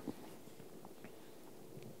novelist?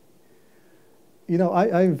 I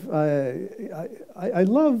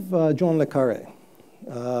love John le Carré.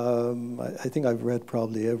 I think I've read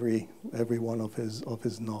probably every one of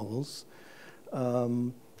his novels.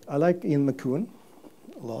 I like Ian McEwan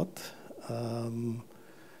a lot.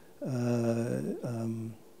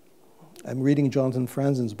 I'm reading Jonathan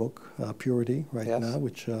Franzen's book, Purity, right now,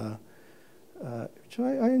 which I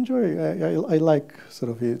enjoy. I like sort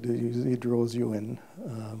of he draws you in.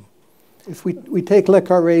 If we take le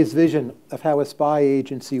Carré's vision of how a spy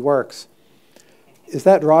agency works, is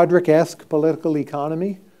that Rodrik-esque political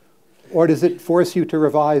economy, or does it force you to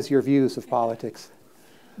revise your views of politics?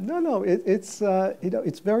 No. It's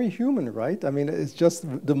very human, right? I mean, it's just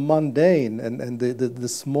the mundane and the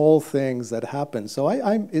small things that happen. So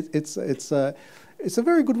it's a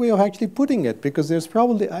very good way of actually putting it, because there's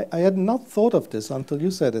probably I had not thought of this until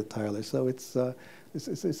you said it, Tyler. So it's a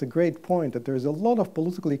great point that there's a lot of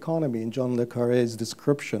political economy in John le Carré's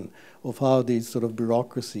description of how these sort of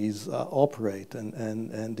bureaucracies operate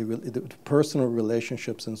and the personal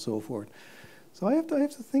relationships and so forth. So I have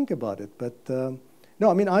to think about it, but. No,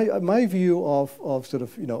 I mean, my view of sort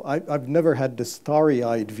of, I've never had the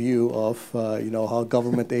starry-eyed view of, how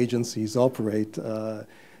government agencies operate. So,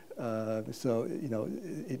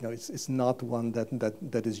 it's not one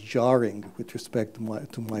that is jarring with respect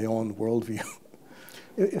to my own worldview.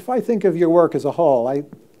 If I think of your work as a whole, I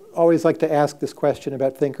always like to ask this question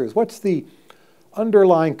about thinkers. What's the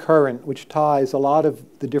underlying current which ties a lot of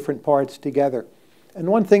the different parts together? And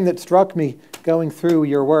one thing that struck me going through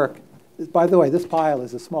your work, by the way, this pile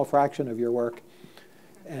is a small fraction of your work,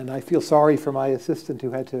 and I feel sorry for my assistant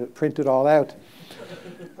who had to print it all out.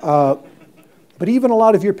 But even a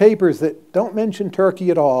lot of your papers that don't mention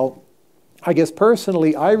Turkey at all, I guess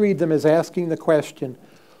personally, I read them as asking the question,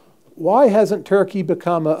 why hasn't Turkey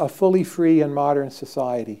become a fully free and modern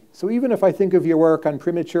society? So even if I think of your work on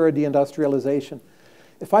premature deindustrialization,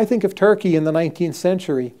 if I think of Turkey in the 19th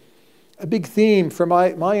century, a big theme from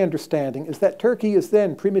my understanding is that Turkey is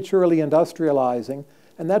then prematurely industrializing,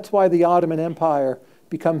 and that's why the Ottoman Empire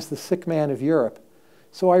becomes the sick man of Europe.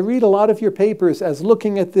 So I read a lot of your papers as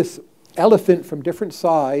looking at this elephant from different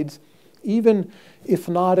sides, even if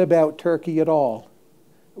not about Turkey at all.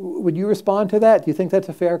 Would you respond to that? Do you think that's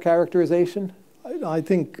a fair characterization? I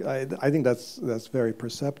think that's very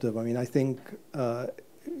perceptive. I mean, I think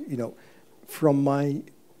you know, from my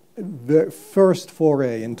first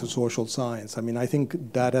foray into social science, I mean, I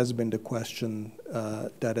think that has been the question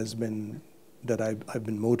that I've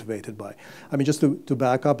been motivated by. I mean, just to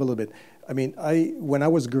back up a little bit. I mean, when I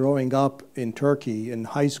was growing up in Turkey in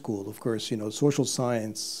high school, of course, you know, social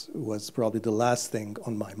science was probably the last thing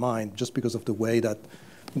on my mind, just because of the way that,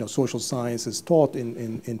 you know, social science is taught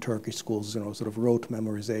in Turkish schools, you know, sort of rote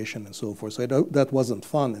memorization and so forth. So that wasn't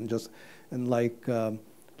fun, and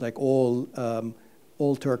like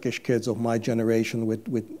all Turkish kids of my generation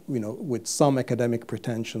with some academic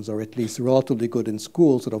pretensions, or at least relatively good in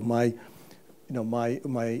school, sort of my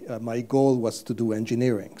goal was to do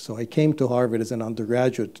engineering. So I came to Harvard as an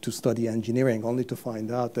undergraduate to study engineering, only to find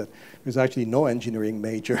out that there's actually no engineering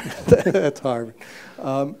major at Harvard.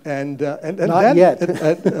 Not then, yet.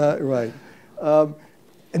 Right.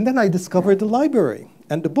 And then I discovered the library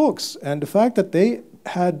and the books, and the fact that they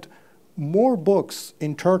had more books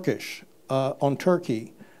in Turkish on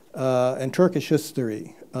Turkey and Turkish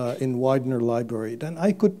history in Widener Library than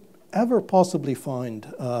I could ever possibly find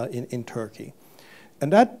in Turkey.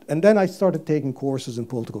 And then I started taking courses in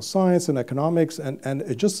political science and economics, and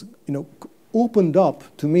it just, you know, opened up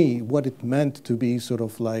to me what it meant to be sort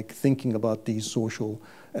of like thinking about these social,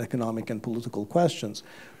 economic, and political questions.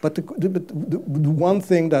 But the one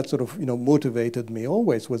thing that sort of, you know, motivated me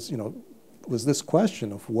always was, you know, was this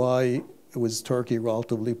question of why was Turkey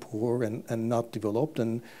relatively poor and not developed,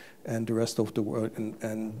 and the rest of the world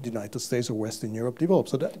and the United States or Western Europe developed.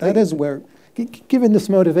 So that is where... Given this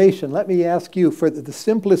motivation, let me ask you for the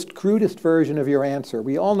simplest, crudest version of your answer.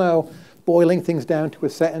 We all know boiling things down to a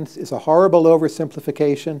sentence is a horrible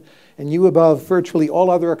oversimplification, and you, above virtually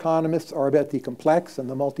all other economists, are about the complex and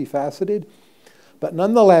the multifaceted. But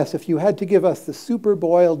nonetheless, if you had to give us the super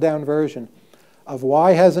boiled down version of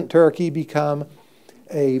why hasn't Turkey become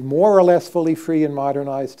a more or less fully free and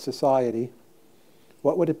modernized society,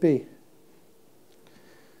 what would it be?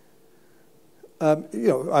 You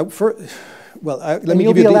know, let and me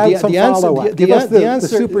you'll give be you allowed some follow-up. Give us the answer,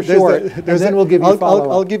 super short, and then we'll give you follow-up.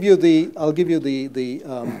 I'll give you the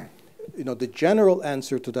you know, the general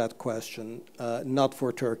answer to that question, not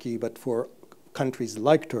for Turkey, but for countries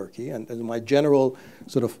like Turkey. And my general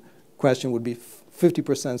sort of question would be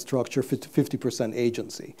 50% structure, 50%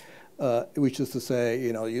 agency. Which is to say,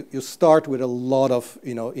 you know, you start with a lot of,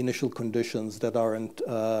 you know, initial conditions that aren't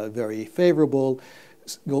very favorable.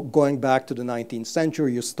 Going back to the 19th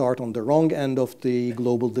century, you start on the wrong end of the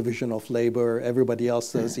global division of labor. Everybody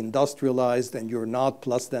else is industrialized, and you're not.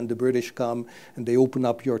 Plus, then the British come and they open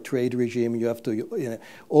up your trade regime. You have to, you know,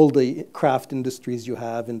 all the craft industries you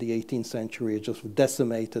have in the 18th century are just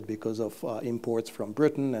decimated because of imports from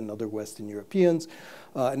Britain and other Western Europeans.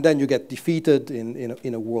 And then you get defeated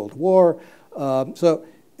in a world war. So,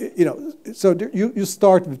 you know, so you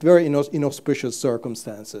start with very inauspicious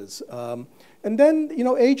circumstances. And then, you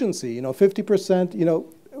know, agency, you know, 50%, you know,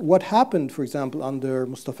 what happened, for example, under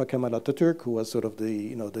Mustafa Kemal Atatürk, who was sort of the,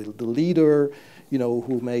 you know, the leader, you know,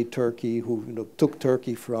 who made Turkey, who, you know, took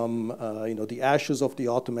Turkey from, you know, the ashes of the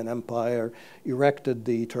Ottoman Empire, erected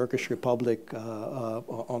the Turkish Republic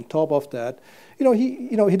on top of that. You know,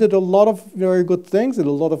 he did a lot of very good things and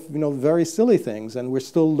a lot of, you know, very silly things, and we're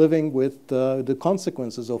still living with the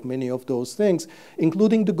consequences of many of those things,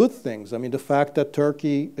 including the good things. I mean, the fact that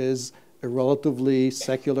Turkey is a relatively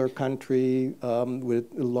secular country with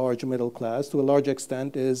a large middle class, to a large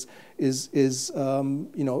extent, is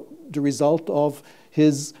you know, the result of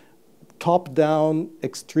his top-down,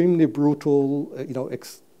 extremely brutal, you know,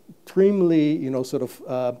 extremely, you know, sort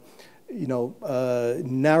of, you know,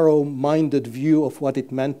 narrow-minded view of what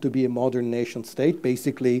it meant to be a modern nation state.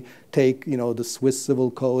 Basically, take, you know, the Swiss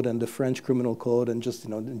civil code and the French criminal code and just,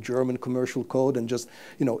 you know, the German commercial code and just,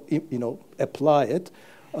 you know, apply it.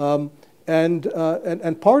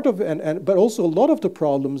 And part of, but also a lot of the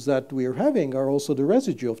problems that we are having are also the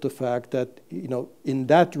residue of the fact that, you know, in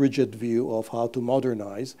that rigid view of how to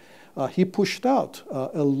modernize, he pushed out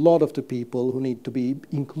a lot of the people who need to be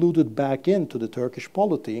included back into the Turkish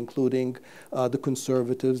polity, including the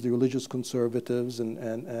conservatives, the religious conservatives, and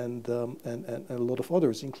a lot of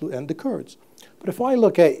others, and the Kurds. But if I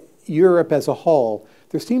look at Europe as a whole,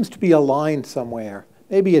 there seems to be a line somewhere.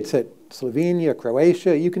 Maybe it's at Slovenia,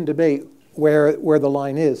 Croatia. You can debate where the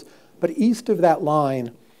line is. But east of that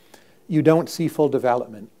line, you don't see full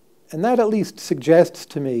development. And that at least suggests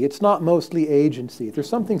to me it's not mostly agency. There's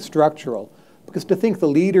something structural. Because to think the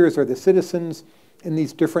leaders or the citizens in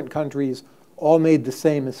these different countries all made the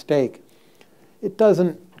same mistake, it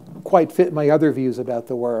doesn't quite fit my other views about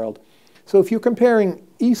the world. So if you're comparing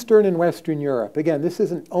Eastern and Western Europe, again, this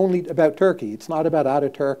isn't only about Turkey. It's not about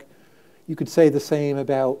Ataturk. You could say the same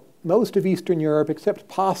about most of Eastern Europe, except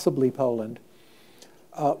possibly Poland.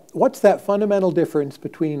 What's that fundamental difference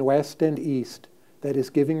between West and East that is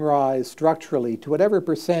giving rise structurally to whatever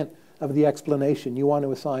percent of the explanation you want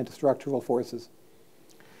to assign to structural forces?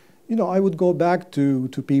 You know, I would go back to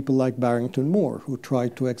people like Barrington Moore, who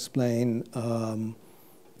tried to explain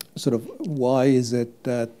sort of why is it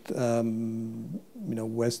that you know,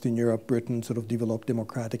 Western Europe, Britain sort of developed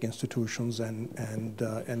democratic institutions, and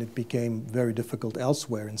it became very difficult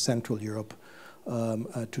elsewhere in Central Europe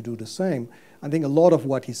to do the same. I think a lot of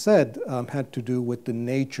what he said had to do with the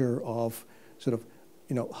nature of sort of,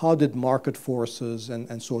 you know, how did market forces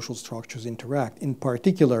and social structures interact? In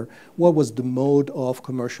particular, what was the mode of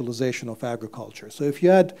commercialization of agriculture? So if you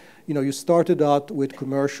had, you know, you started out with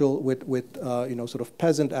commercial, with you know, sort of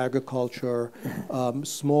peasant agriculture,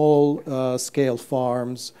 small scale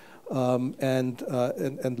farms,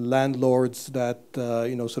 and landlords that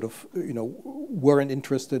you know, sort of, you know, weren't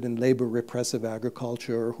interested in labor repressive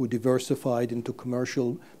agriculture, who diversified into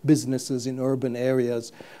commercial businesses in urban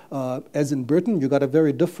areas. As in Britain, you got a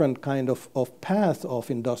very different kind of path of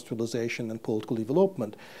industrialization and political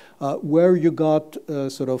development, where you got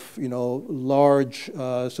sort of, you know, large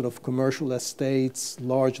sort of commercial estates,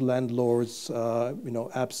 large landlords, you know,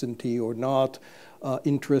 absentee or not,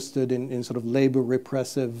 interested in sort of labor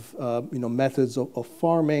repressive, you know, methods of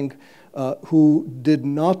farming, who did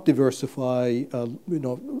not diversify, you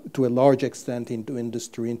know, to a large extent into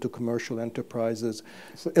industry, into commercial enterprises,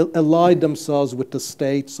 allied themselves with the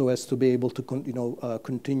state so as to be able to, you know,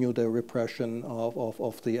 continue the repression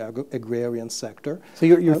of the agrarian sector. So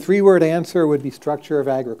your three-word answer would be structure of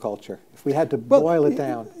agriculture, if we had to boil it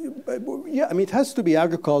down. Yeah, I mean, it has to be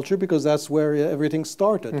agriculture because that's where everything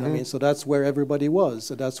started. I mean, so that's where everybody was.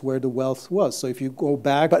 So that's where the wealth was. So if you go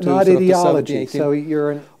back but to not sort ideology. Of the 17, so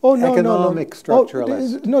you're an no, economic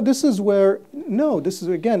structuralist. No, this is where, no, this is,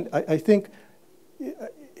 again, I think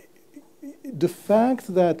the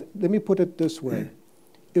fact that, let me put it this way,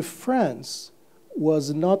 if France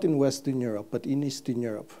was not in Western Europe, but in Eastern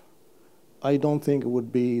Europe, I don't think it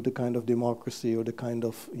would be the kind of democracy or the kind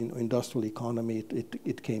of, you know, industrial economy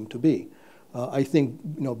it came to be. I think,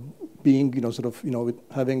 you know, being, you know, sort of, you know,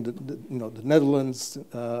 having you know, the Netherlands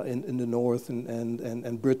in the north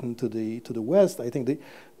and Britain to the west, I think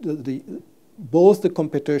both the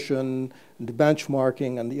competition, the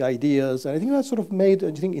benchmarking, and the ideas, and I think that sort of made,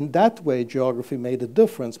 I think in that way geography made a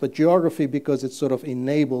difference. But geography, because it sort of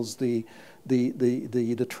enables the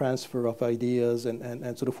transfer of ideas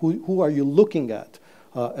and sort of who are you looking at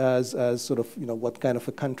as sort of, you know, what kind of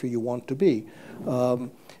a country you want to be.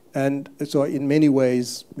 And so in many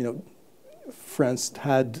ways, you know, France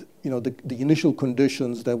had, you know, the initial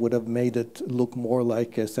conditions that would have made it look more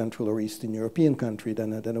like a Central or Eastern European country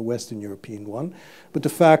than a Western European one. But the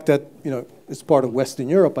fact that, you know, it's part of Western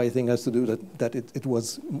Europe, I think, has to do that it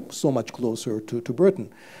was so much closer to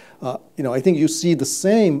Britain. You know, I think you see the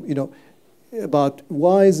same, you know, about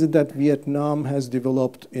why is it that Vietnam has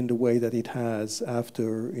developed in the way that it has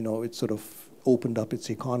after, you know, it sort of opened up its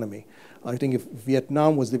economy. I think if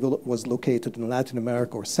Vietnam was located in Latin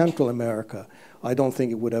America or Central America, I don't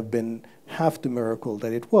think it would have been half the miracle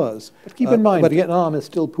that it was. But keep in mind, Vietnam is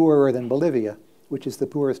still poorer than Bolivia, which is the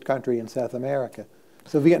poorest country in South America.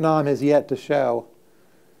 So Vietnam has yet to show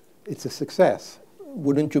it's a success.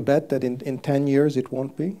 Wouldn't you bet that in 10 years it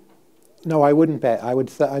won't be? No, I wouldn't bet.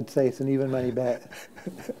 I'd say it's an even money bet.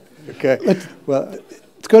 Okay.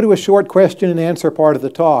 Let's go to a short question and answer part of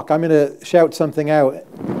the talk. I'm going to shout something out,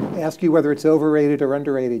 ask you whether it's overrated or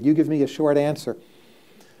underrated. You give me a short answer.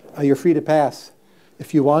 You're free to pass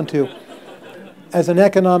if you want to. As an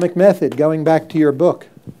economic method, going back to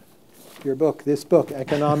this book,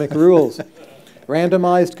 Economic Rules,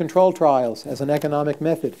 randomized control trials as an economic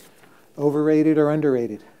method, overrated or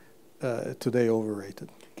underrated? Today, overrated.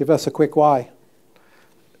 Give us a quick why.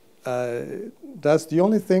 That's the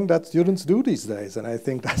only thing that students do these days, and I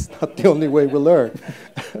think that's not the only way we learn.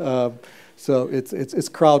 So it's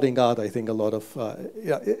crowding out, I think, a lot of.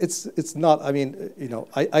 Yeah, it's not. I mean, you know,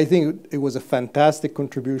 I think it was a fantastic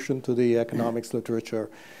contribution to the economics literature,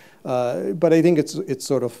 but I think it's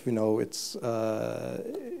sort of, you know, it's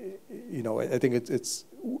you know, I think it's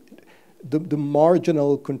the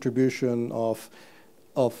marginal contribution of.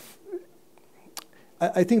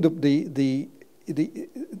 I think the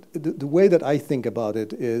way that I think about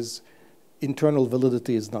it is internal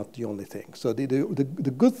validity is not the only thing. So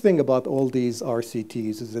the good thing about all these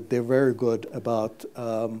RCTs is that they're very good about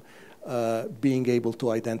being able to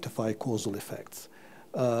identify causal effects.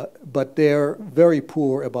 but they're very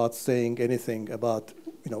poor about saying anything about,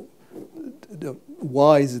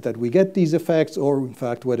 why is it that we get these effects, or in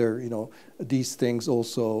fact whether these things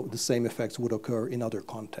also, the same effects would occur in other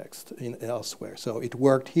contexts elsewhere. So it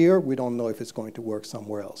worked here. We don't know if it's going to work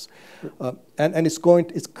somewhere else, and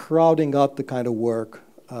it's crowding out the kind of work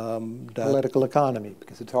political economy,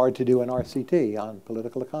 because it's hard to do an RCT on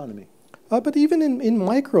political economy. But even in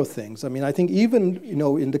micro things, I mean, I think even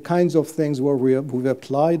in the kinds of things where we've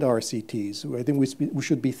applied RCTs, I think we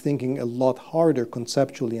should be thinking a lot harder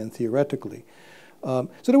conceptually and theoretically. So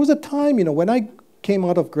there was a time, when I came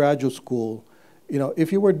out of graduate school,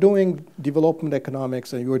 if you were doing development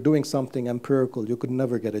economics and you were doing something empirical, you could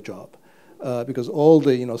never get a job. Because all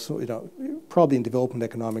the, probably in development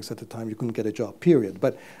economics at the time, you couldn't get a job, period.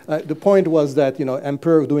 But the point was that,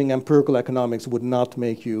 doing empirical economics would not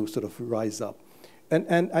make you sort of rise up.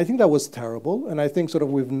 And I think that was terrible. And I think sort of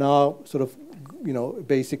we've now sort of,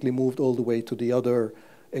 basically moved all the way to the other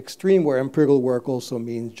extreme, where empirical work also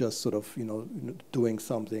means just sort of, doing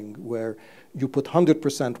something where you put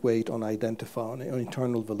 100% weight on identifying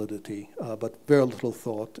internal validity, but very little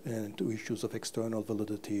thought into issues of external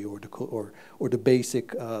validity or the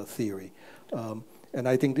basic theory. And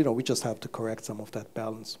I think we just have to correct some of that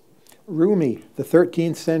balance. Rumi, the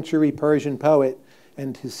 13th century Persian poet,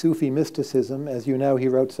 and his Sufi mysticism, as you know, he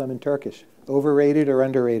wrote some in Turkish. Overrated or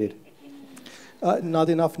underrated? Not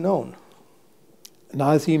enough known.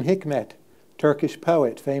 Nazim Hikmet, Turkish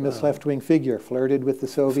poet, famous left-wing figure, flirted with the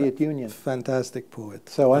Soviet Union. Fantastic poet.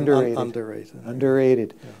 So underrated. Underrated.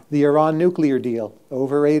 Underrated. Yeah. The Iran nuclear deal,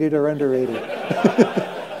 overrated or underrated?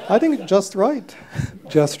 I think just right.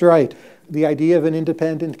 Just right. The idea of an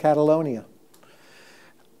independent Catalonia.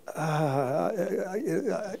 A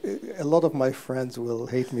lot of my friends will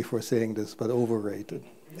hate me for saying this, but overrated.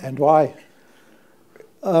 And why?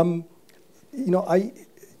 My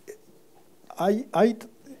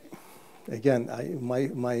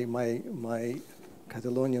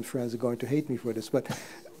Catalonian friends are going to hate me for this, but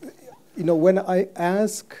when I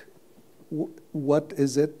ask what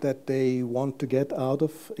is it that they want to get out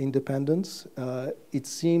of independence, it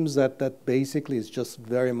seems that basically is just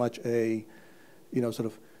very much a sort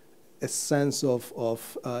of a sense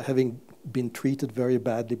of having been treated very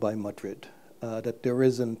badly by Madrid, that there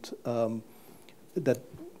isn't that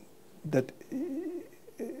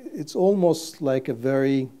it's almost like a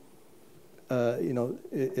very,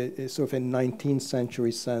 a sort of a 19th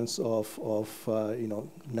century sense of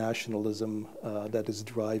nationalism that is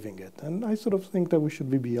driving it. And I sort of think that we should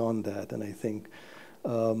be beyond that. And I think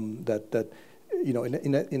that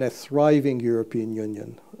in a thriving European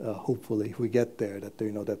Union, hopefully, if we get there, that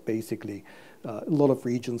that basically a lot of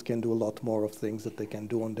regions can do a lot more of things that they can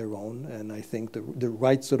do on their own. And I think the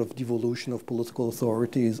right sort of devolution of political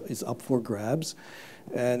authority is up for grabs.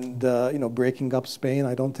 And breaking up Spain,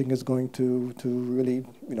 I don't think is going to really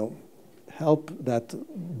help that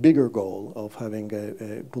bigger goal of having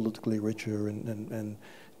a politically richer and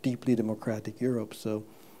deeply democratic Europe. So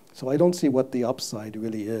I don't see what the upside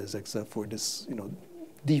really is, except for this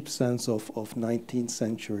deep sense of 19th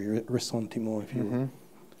century ressentiment, if you will.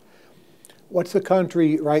 What's a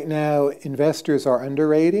country right now investors are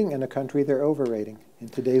underrating and a country they're overrating in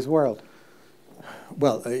today's world?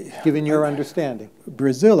 Well, given your understanding.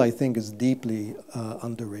 Brazil, I think, is deeply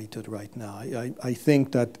underrated right now. I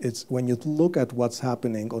think that it's, when you look at what's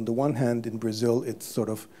happening, on the one hand, in Brazil, it's sort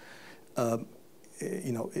of,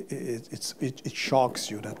 it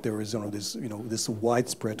shocks you that there is this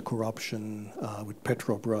widespread corruption with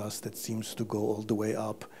Petrobras that seems to go all the way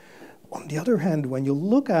up. On the other hand, when you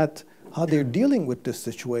look at how they're dealing with this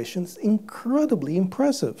situation, it's incredibly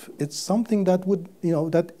impressive. It's something that would,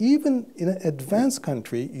 that even in an advanced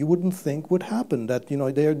country, you wouldn't think would happen. That,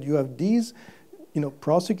 there you have these,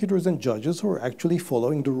 prosecutors and judges who are actually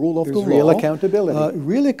following the rule of the law. There's real accountability.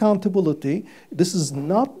 Real accountability. This is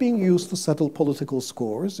not being used to settle political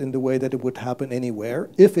scores in the way that it would happen anywhere,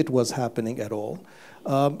 if it was happening at all.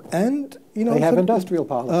 And, they have industrial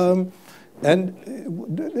policy. And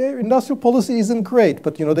their industrial policy isn't great,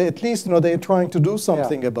 but they at least they're trying to do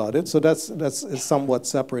something about it. So that's a somewhat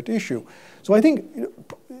separate issue. So I think,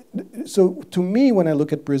 so to me, when I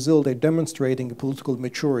look at Brazil, they're demonstrating a political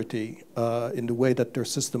maturity in the way that their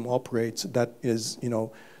system operates that is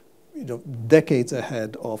decades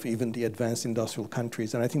ahead of even the advanced industrial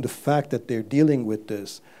countries. And I think the fact that they're dealing with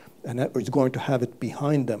this and that is going to have it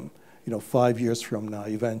behind them, 5 years from now,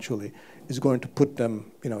 eventually, is going to put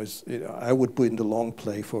them, I would put in the long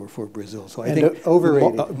play for Brazil. So I think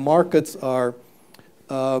overrated. Markets are,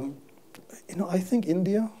 I think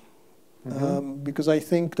India, because I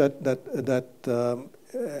think that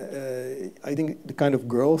I think the kind of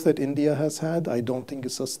growth that India has had, I don't think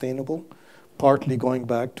is sustainable. Partly going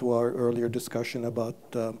back to our earlier discussion about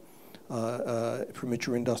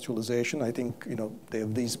premature industrialization. I think they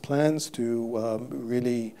have these plans to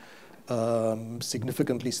really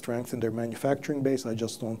significantly strengthen their manufacturing base. I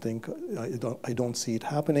just don't think, I don't see it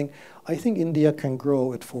happening. I think India can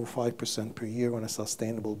grow at 4 or 5% per year on a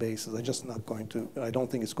sustainable basis. I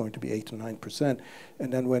don't think it's going to be 8 to 9%.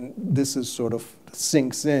 And then when this is sort of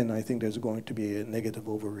sinks in, I think there's going to be a negative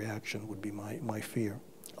overreaction would be my fear.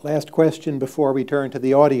 Last question before we turn to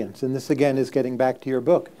the audience, and this again is getting back to your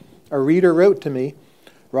book. A reader wrote to me,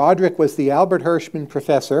 Rodrik was the Albert Hirschman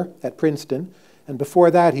Professor at Princeton, and before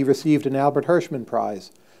that he received an Albert Hirschman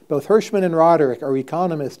Prize. Both Hirschman and Rodrik are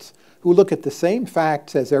economists who look at the same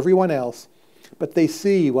facts as everyone else, but they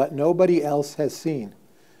see what nobody else has seen.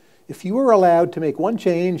 If you were allowed to make one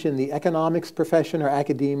change in the economics profession or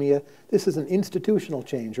academia, this is an institutional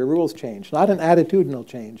change, a rules change, not an attitudinal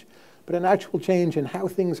change, but an actual change in how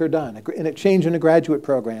things are done, and a change in a graduate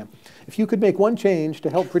program. If you could make one change to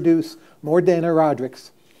help produce more Dani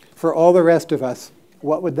Rodriks for all the rest of us,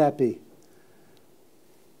 what would that be?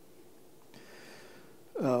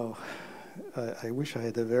 Oh, I wish I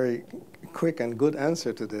had a very quick and good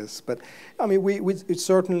answer to this, but I mean, it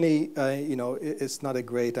certainly, it's not a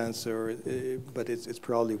great answer, but it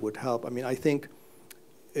probably would help. I mean, I think,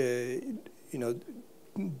 I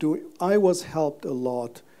was helped a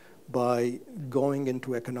lot by going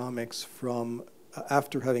into economics from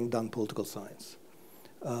after having done political science.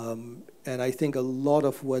 And I think a lot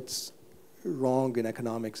of what's wrong in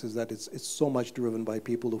economics is that it's so much driven by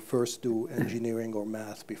people who first do engineering or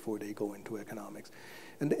math before they go into economics.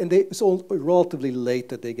 And it's all relatively late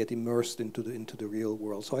that they get immersed into the real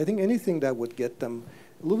world. So I think anything that would get them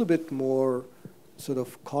a little bit more sort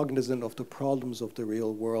of cognizant of the problems of the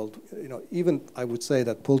real world. Even I would say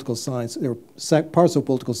that political science, there are parts of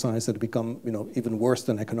political science that have become, even worse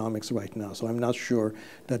than economics right now. So I'm not sure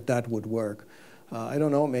that would work. I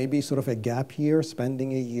don't know, maybe sort of a gap year,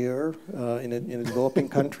 spending a year in a developing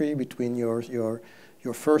country between your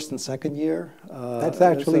first and second year. That's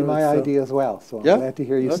actually my idea as well, so I'm glad to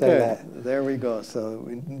hear you say that. There we go. So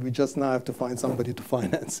we just now have to find somebody to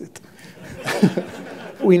finance it.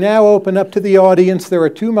 We now open up to the audience. There are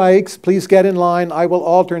 2 mics. Please get in line. I will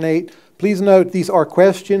alternate. Please note these are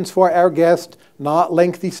questions for our guest, not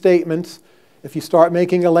lengthy statements. If you start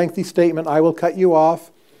making a lengthy statement, I will cut you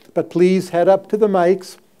off. But please head up to the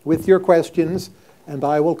mics with your questions, and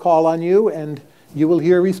I will call on you, and you will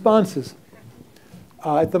hear responses.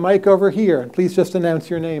 At the mic over here, please just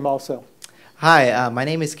announce your name also. Hi, my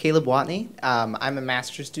name is Caleb Watney. I'm a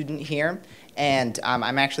master's student here, and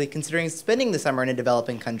I'm actually considering spending the summer in a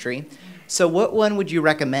developing country. So what one would you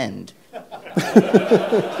recommend?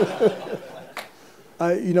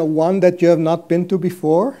 One that you have not been to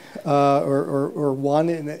before, or one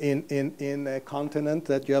in a continent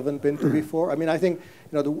that you haven't been to before. I mean, I think,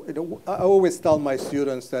 I always tell my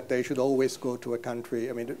students that they should always go to a country.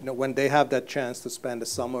 I mean, when they have that chance to spend a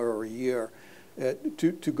summer or a year,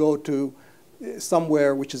 to go to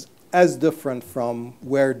somewhere which is as different from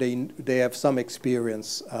where they have some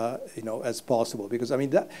experience, as possible. Because I mean,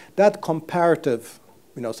 that comparative,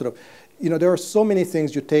 there are so many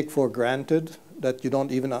things you take for granted that you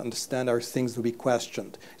don't even understand are things to be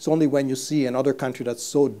questioned. It's only when you see another country that's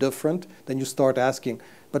so different, then you start asking,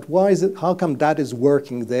 but why is it, how come that is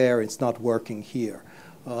working there, it's not working here?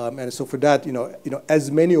 And so for that, as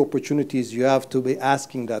many opportunities you have to be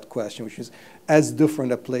asking that question, which is as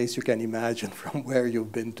different a place you can imagine from where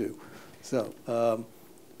you've been to. So,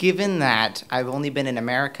 given that I've only been in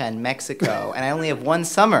America and Mexico, and I only have one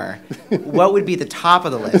summer, what would be the top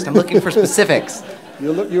of the list? I'm looking for specifics.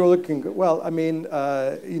 You're looking, well, I mean,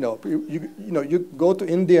 you go to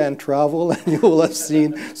India and travel, and you will have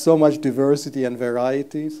seen so much diversity and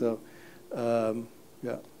variety. So,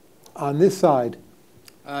 yeah. On this side.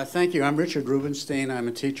 Thank you. I'm Richard Rubenstein. I'm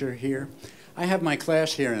a teacher here. I have my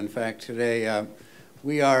class here, in fact, today.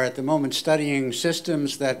 We are at the moment studying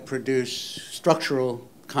systems that produce structural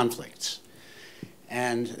conflicts.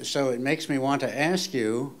 And so it makes me want to ask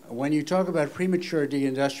you, when you talk about premature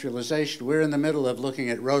deindustrialization, we're in the middle of looking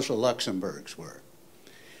at Rosa Luxemburg's work.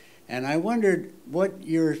 And I wondered what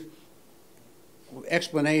your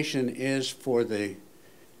explanation is for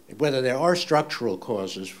whether there are structural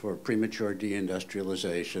causes for premature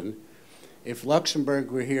deindustrialization. If Luxemburg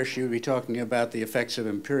were here, she would be talking about the effects of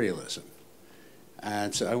imperialism.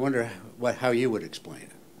 And so I wonder how you would explain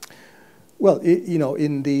it. Well,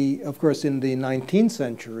 of course, in the 19th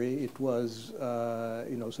century, it was,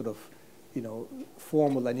 sort of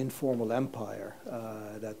formal and informal empire,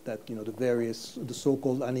 that the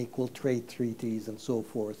so-called unequal trade treaties and so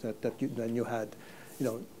forth, then you had,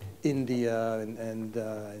 India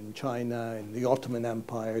and China and the Ottoman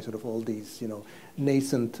Empire, sort of all these,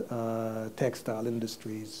 nascent textile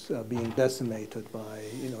industries being decimated by,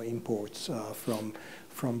 imports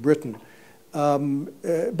from Britain.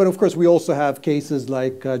 But of course, we also have cases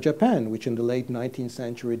like Japan, which in the late 19th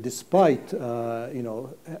century, despite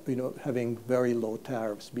having very low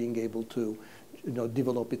tariffs, being able to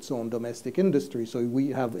develop its own domestic industry. So we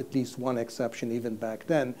have at least one exception, even back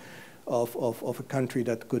then, of a country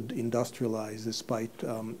that could industrialize despite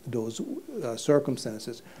those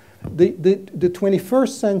circumstances. The 21st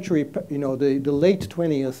century, the late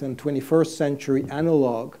 20th and 21st century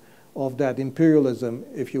analog of that imperialism,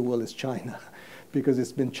 if you will, is China, because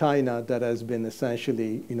it's been China that has been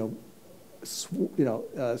essentially,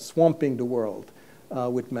 swamping the world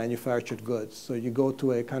with manufactured goods. So you go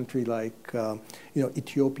to a country like,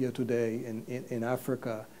 Ethiopia today in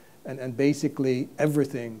Africa, and basically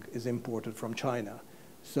everything is imported from China.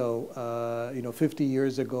 So, 50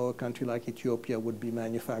 years ago, a country like Ethiopia would be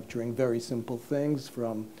manufacturing very simple things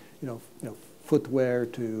from, footwear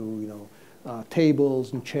to,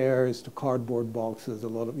 tables and chairs to cardboard boxes, a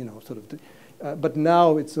lot of, but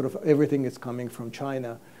now it's sort of everything is coming from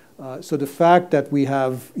China. So the fact that we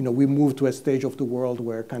have, we moved to a stage of the world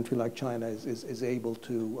where a country like China is able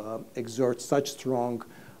to exert such strong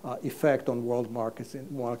effect on world markets in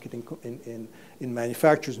marketing in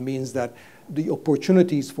manufacturers means that the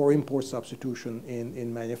opportunities for import substitution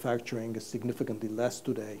in manufacturing is significantly less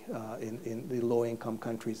today in the low-income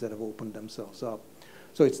countries that have opened themselves up.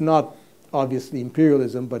 So it's not obviously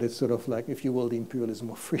imperialism, but it's sort of like, if you will, the imperialism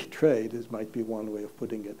of free trade. This might be one way of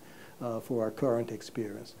putting it for our current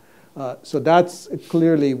experience. So that's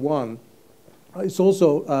clearly one. It's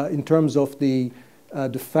also in terms of the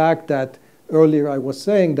fact that earlier I was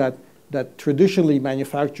saying that traditionally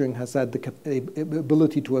manufacturing has had the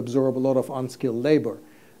ability to absorb a lot of unskilled labor.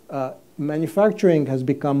 Manufacturing has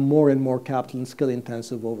become more and more capital and skill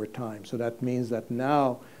intensive over time. So that means that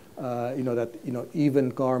now, even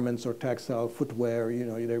garments or textile footwear,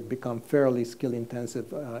 they become fairly skill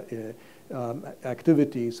intensive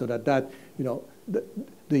activities. So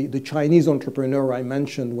the Chinese entrepreneur I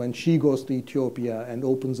mentioned, when she goes to Ethiopia and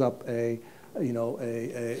opens up a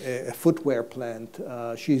footwear plant,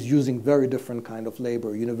 she's using very different kind of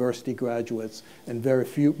labor, university graduates, and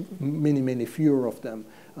many fewer of them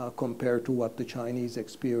compared to what the Chinese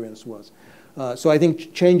experience was. So I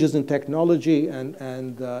think changes in technology and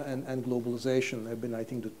globalization have been, I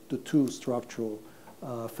think, the two structural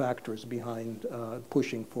factors behind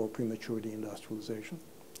pushing for premature deindustrialization.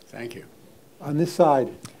 Thank you. On this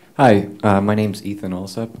side. Hi, my name's Ethan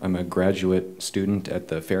Alsop. I'm a graduate student at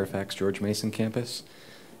the Fairfax George Mason campus.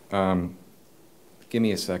 Give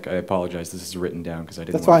me a sec. I apologize. This is written down because I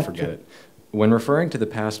didn't want to forget it. When referring to the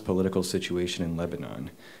past political situation in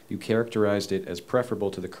Lebanon, you characterized it as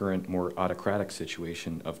preferable to the current, more autocratic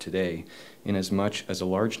situation of today, inasmuch as a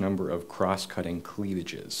large number of cross-cutting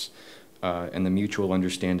cleavages and the mutual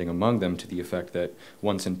understanding among them to the effect that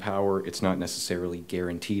once in power, it's not necessarily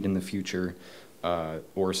guaranteed in the future,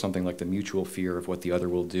 or something like the mutual fear of what the other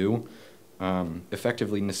will do,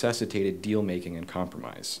 effectively necessitated deal-making and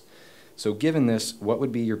compromise. So given this, what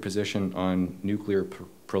would be your position on nuclear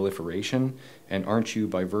proliferation? And aren't you,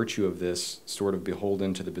 by virtue of this, sort of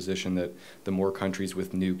beholden to the position that the more countries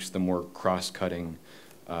with nukes, the more cross-cutting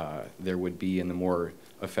there would be and the more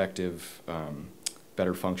effective,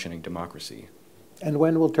 better functioning democracy? And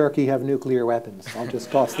when will Turkey have nuclear weapons? I'll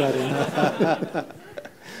just toss that in.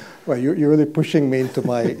 Well, you're really pushing me into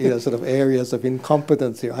my sort of areas of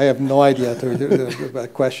incompetence here. I have no idea a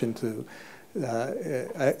question to.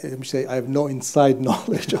 I have no inside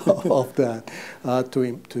knowledge of that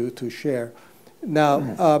to share.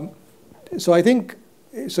 Now, so I think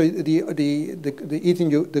Ethan,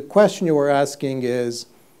 the question you were asking is,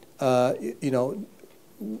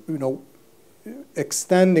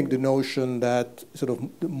 extending the notion that sort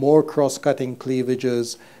of more cross-cutting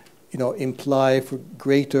cleavages, imply for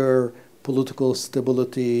greater political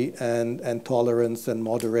stability and tolerance and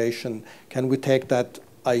moderation. Can we take that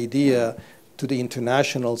idea to the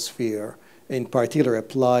international sphere, in particular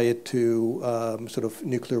apply it to sort of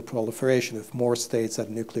nuclear proliferation? If more states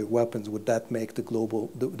had nuclear weapons, would that make the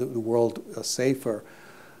world safer?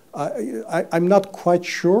 I'm not quite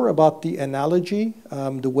sure about the analogy,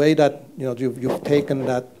 the way that you've taken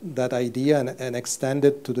that idea and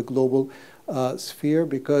extended it to the global sphere,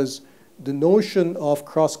 because the notion of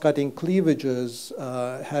cross-cutting cleavages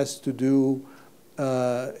has to do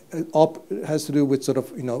has to do with sort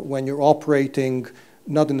of, when you're operating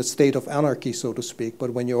not in a state of anarchy, so to speak,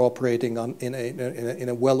 but when you're operating in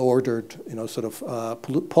a well-ordered, sort of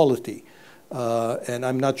polity. And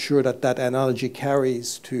I'm not sure that that analogy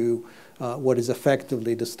carries to what is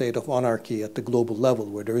effectively the state of anarchy at the global level,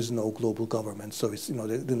 where there is no global government. So it's,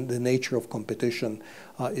 the nature of competition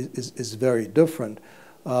is very different.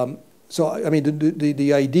 So I mean,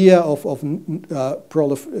 the idea of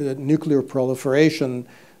nuclear proliferation,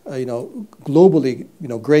 globally,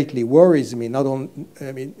 greatly worries me.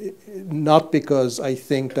 Not because I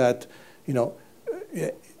think that,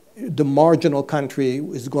 the marginal country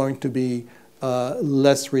is going to be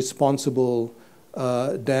less responsible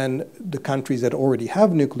than the countries that already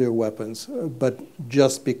have nuclear weapons, but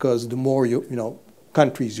just because the more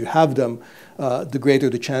countries you have them, the greater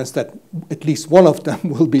the chance that at least one of them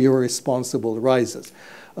will be irresponsible rises.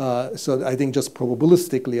 So I think just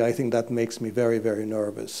probabilistically, I think that makes me very, very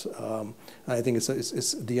nervous. I think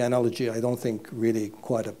it's the analogy I don't think really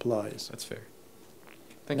quite applies. That's fair.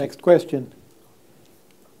 Thank you. Next question.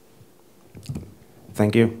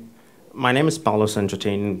 Thank you. My name is Paulo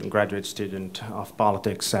Sanjatin, graduate student of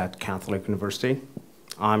politics at Catholic University.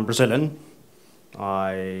 I'm Brazilian.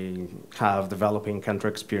 I have developing country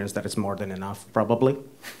experience that is more than enough, probably.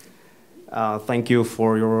 Thank you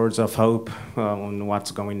for your words of hope on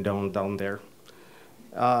what's going down there.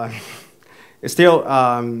 Still,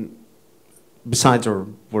 besides your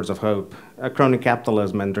words of hope, crony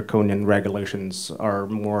capitalism and draconian regulations are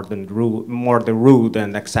more the rule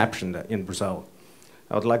than exception in Brazil.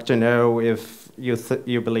 I would like to know if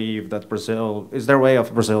you believe that Brazil, is there a way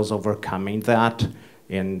of Brazil's overcoming that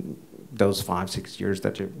in those 5-6 years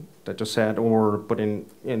that you said, or put in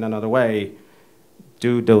another way,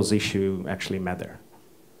 do those issues actually matter?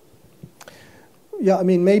 Yeah, I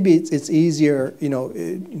mean, maybe it's easier,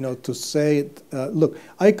 to say it. Look,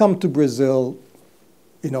 I come to Brazil,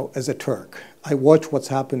 as a Turk. I watch what's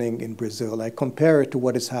happening in Brazil. I compare it to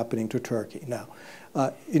what is happening to Turkey now.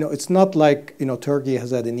 It's not like, Turkey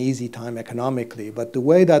has had an easy time economically, but the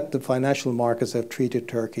way that the financial markets have treated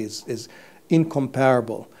Turkey is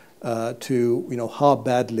incomparable to, how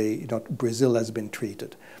badly, Brazil has been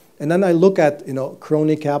treated. And then I look at,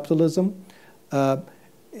 crony capitalism.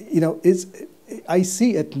 I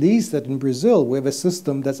see at least that in Brazil we have a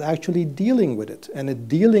system that's actually dealing with it, and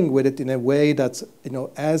dealing with it in a way that's,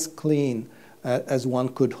 as clean as one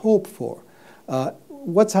could hope for.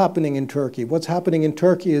 What's happening in Turkey? What's happening in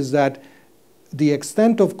Turkey is that the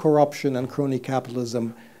extent of corruption and crony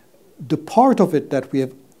capitalism, the part of it that we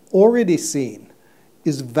have already seen,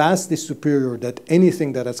 is vastly superior than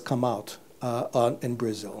anything that has come out in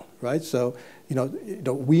Brazil, right? So,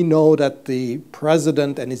 we know that the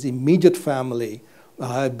president and his immediate family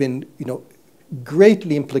have been,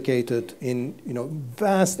 greatly implicated in,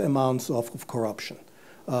 vast amounts of corruption,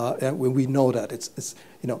 and we know that it's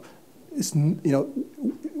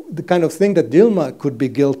the kind of thing that Dilma could be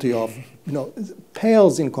guilty of,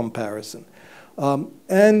 pales in comparison,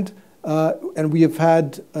 and we have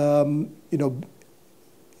had,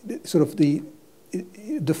 sort of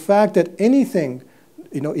the fact that anything,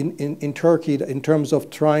 in Turkey, in terms of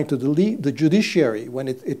trying to delete the judiciary, when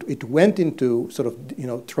it went into sort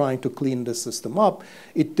of, trying to clean the system up,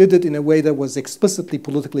 it did it in a way that was explicitly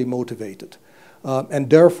politically motivated. And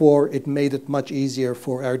therefore, it made it much easier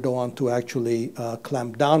for Erdogan to actually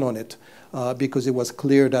clamp down on it, because it was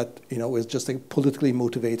clear that, it was just a politically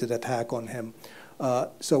motivated attack on him.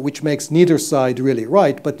 So which makes neither side really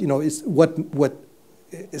right, but, it's what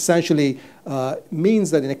essentially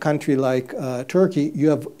means that in a country like Turkey,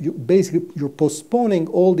 you're postponing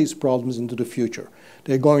all these problems into the future.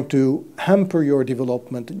 They're going to hamper your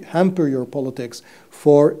development, hamper your politics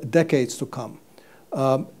for decades to come.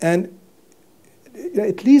 And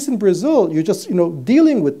at least in Brazil, you're just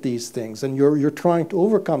dealing with these things, and you're trying to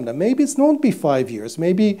overcome them. Maybe it won't be 5 years.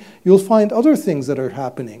 Maybe you'll find other things that are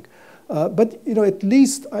happening. But at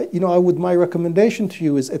least my recommendation to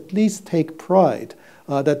you is at least take pride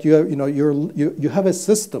that you have a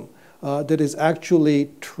system that is actually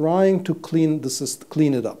trying to clean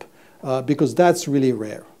it up, because that's really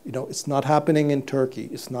rare. It's not happening in Turkey.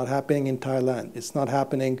 It's not happening in Thailand. It's not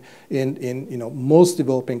happening in most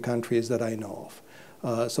developing countries that I know of.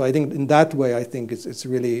 So I think in that way, I think it's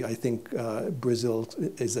really, Brazil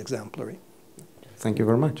is exemplary. Thank you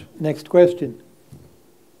very much. Next question.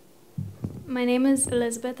 My name is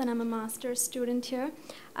Elizabeth, and I'm a master's student here.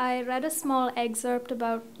 I read a small excerpt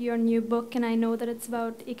about your new book, and I know that it's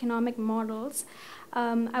about economic models.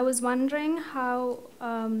 I was wondering how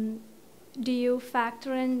do you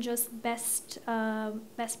factor in just best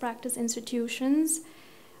practice institutions,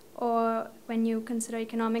 or when you consider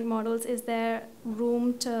economic models, is there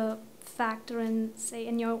room to factor in, say,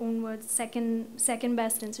 in your own words, second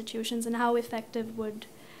best institutions, and how effective would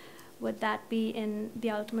that be in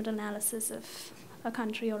the ultimate analysis of a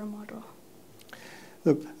country or a model?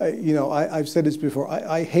 Look, I've said this before.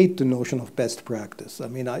 I hate the notion of best practice. I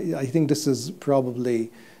mean, I think this is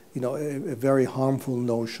probably, a very harmful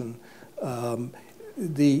notion. I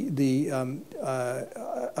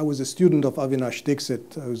was a student of Avinash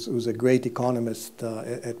Dixit, who's a great economist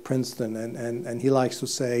at Princeton, and he likes to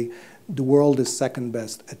say, the world is second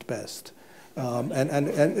best at best.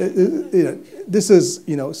 This is,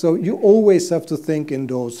 so you always have to think in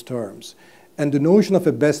those terms. And the notion of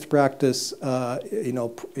a best practice,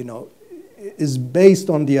 is based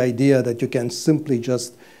on the idea that you can simply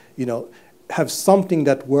just, have something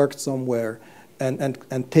that worked somewhere and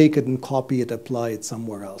take it and copy it, apply it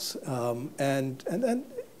somewhere else. And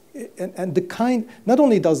the kind, not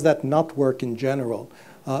only does that not work in general,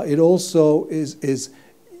 it also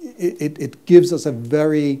it gives us a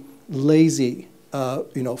very lazy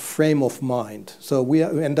frame of mind. So we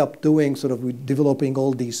end up doing developing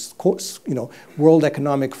all these World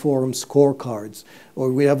Economic Forum scorecards,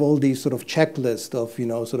 or we have all these checklists of the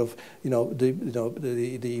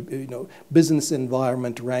business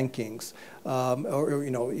environment rankings, or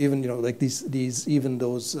even like these even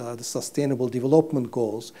those the Sustainable Development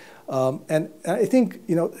Goals, and I think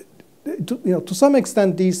to some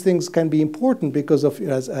extent these things can be important because of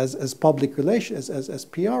as public relations as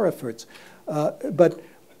PR efforts. But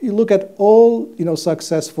you look at all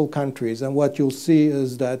successful countries, and what you'll see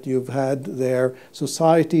is that you've had their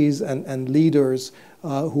societies and leaders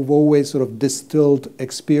who've always distilled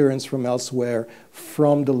experience from elsewhere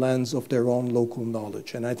from the lens of their own local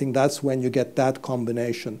knowledge. And I think that's when you get that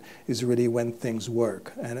combination is really when things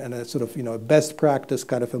work. And a a best practice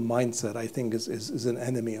kind of a mindset, I think, is an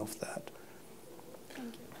enemy of that.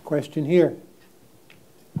 Thank you. Question here.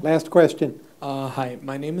 Last question. Hi,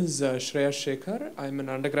 my name is Shreya Shekhar. I'm an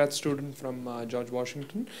undergrad student from George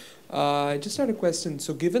Washington. I just had a question.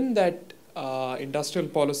 So given that industrial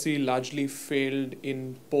policy largely failed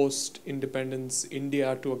in post-independence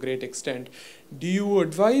India to a great extent, do you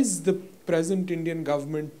advise the present Indian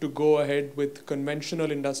government to go ahead with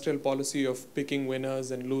conventional industrial policy of picking winners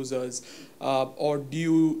and losers, or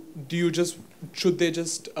should they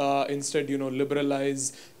just instead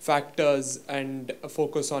liberalize factors and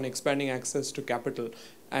focus on expanding access to capital?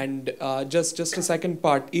 And just a second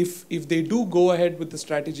part, if they do go ahead with the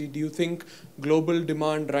strategy, do you think global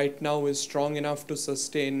demand right now is strong enough to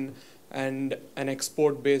sustain an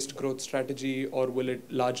export-based growth strategy, or will it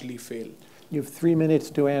largely fail? You have 3 minutes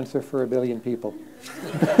to answer for 1 billion people.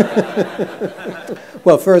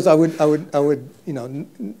 Well, first, I would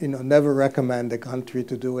never recommend a country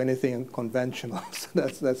to do anything conventional. So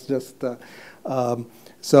that's just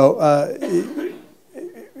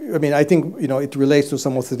I mean, I think it relates to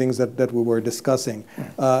some of the things that we were discussing.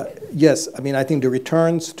 Yes, I mean, I think the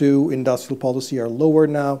returns to industrial policy are lower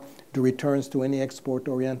now. The returns to any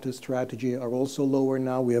export-oriented strategy are also lower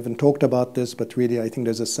now. We haven't talked about this, but really I think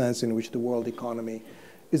there's a sense in which the world economy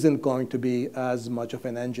isn't going to be as much of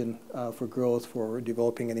an engine for growth for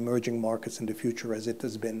developing and emerging markets in the future as it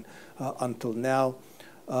has been until now.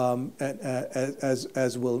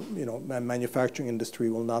 As will, manufacturing industry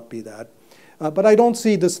will not be that. But I don't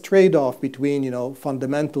see this trade-off between,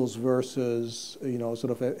 fundamentals versus,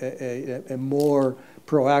 a more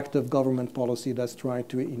proactive government policy that's trying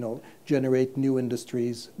to, generate new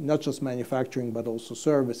industries, not just manufacturing but also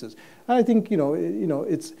services. And I think,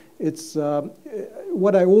 it's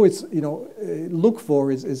what I always, look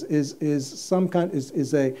for is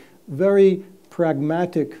a very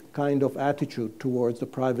pragmatic kind of attitude towards the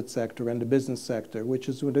private sector and the business sector, which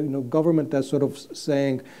is government that's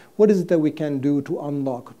saying, what is it that we can do to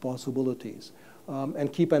unlock possibilities,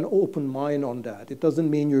 and keep an open mind on that. It doesn't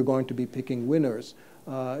mean you're going to be picking winners,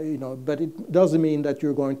 but it doesn't mean that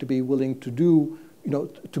you're going to be willing to do,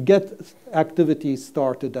 to get activities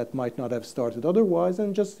started that might not have started otherwise,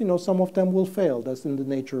 and just, some of them will fail. That's in the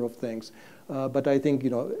nature of things. But I think,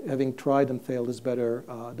 having tried and failed is better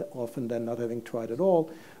often than not having tried at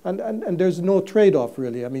all. And there's no trade-off,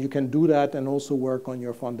 really. I mean, you can do that and also work on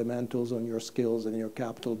your fundamentals, on your skills and your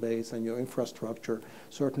capital base and your infrastructure,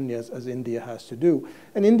 certainly as India has to do.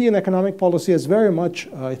 And Indian economic policy has very much,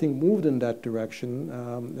 I think, moved in that direction.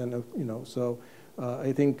 So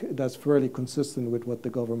I think that's fairly consistent with what the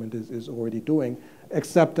government is already doing,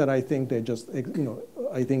 except that I think they just,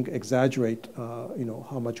 I think exaggerate,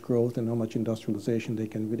 how much growth and how much industrialization they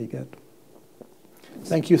can really get.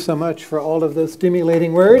 Thank you so much for all of those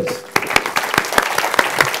stimulating words.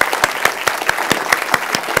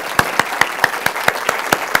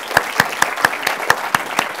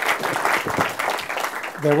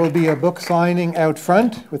 There will be a book signing out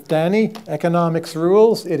front with Dani, Economics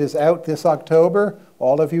Rules. It is out this October.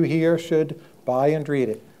 All of you here should buy and read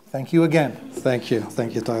it. Thank you again. Thank you.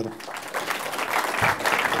 Thank you, Tyler.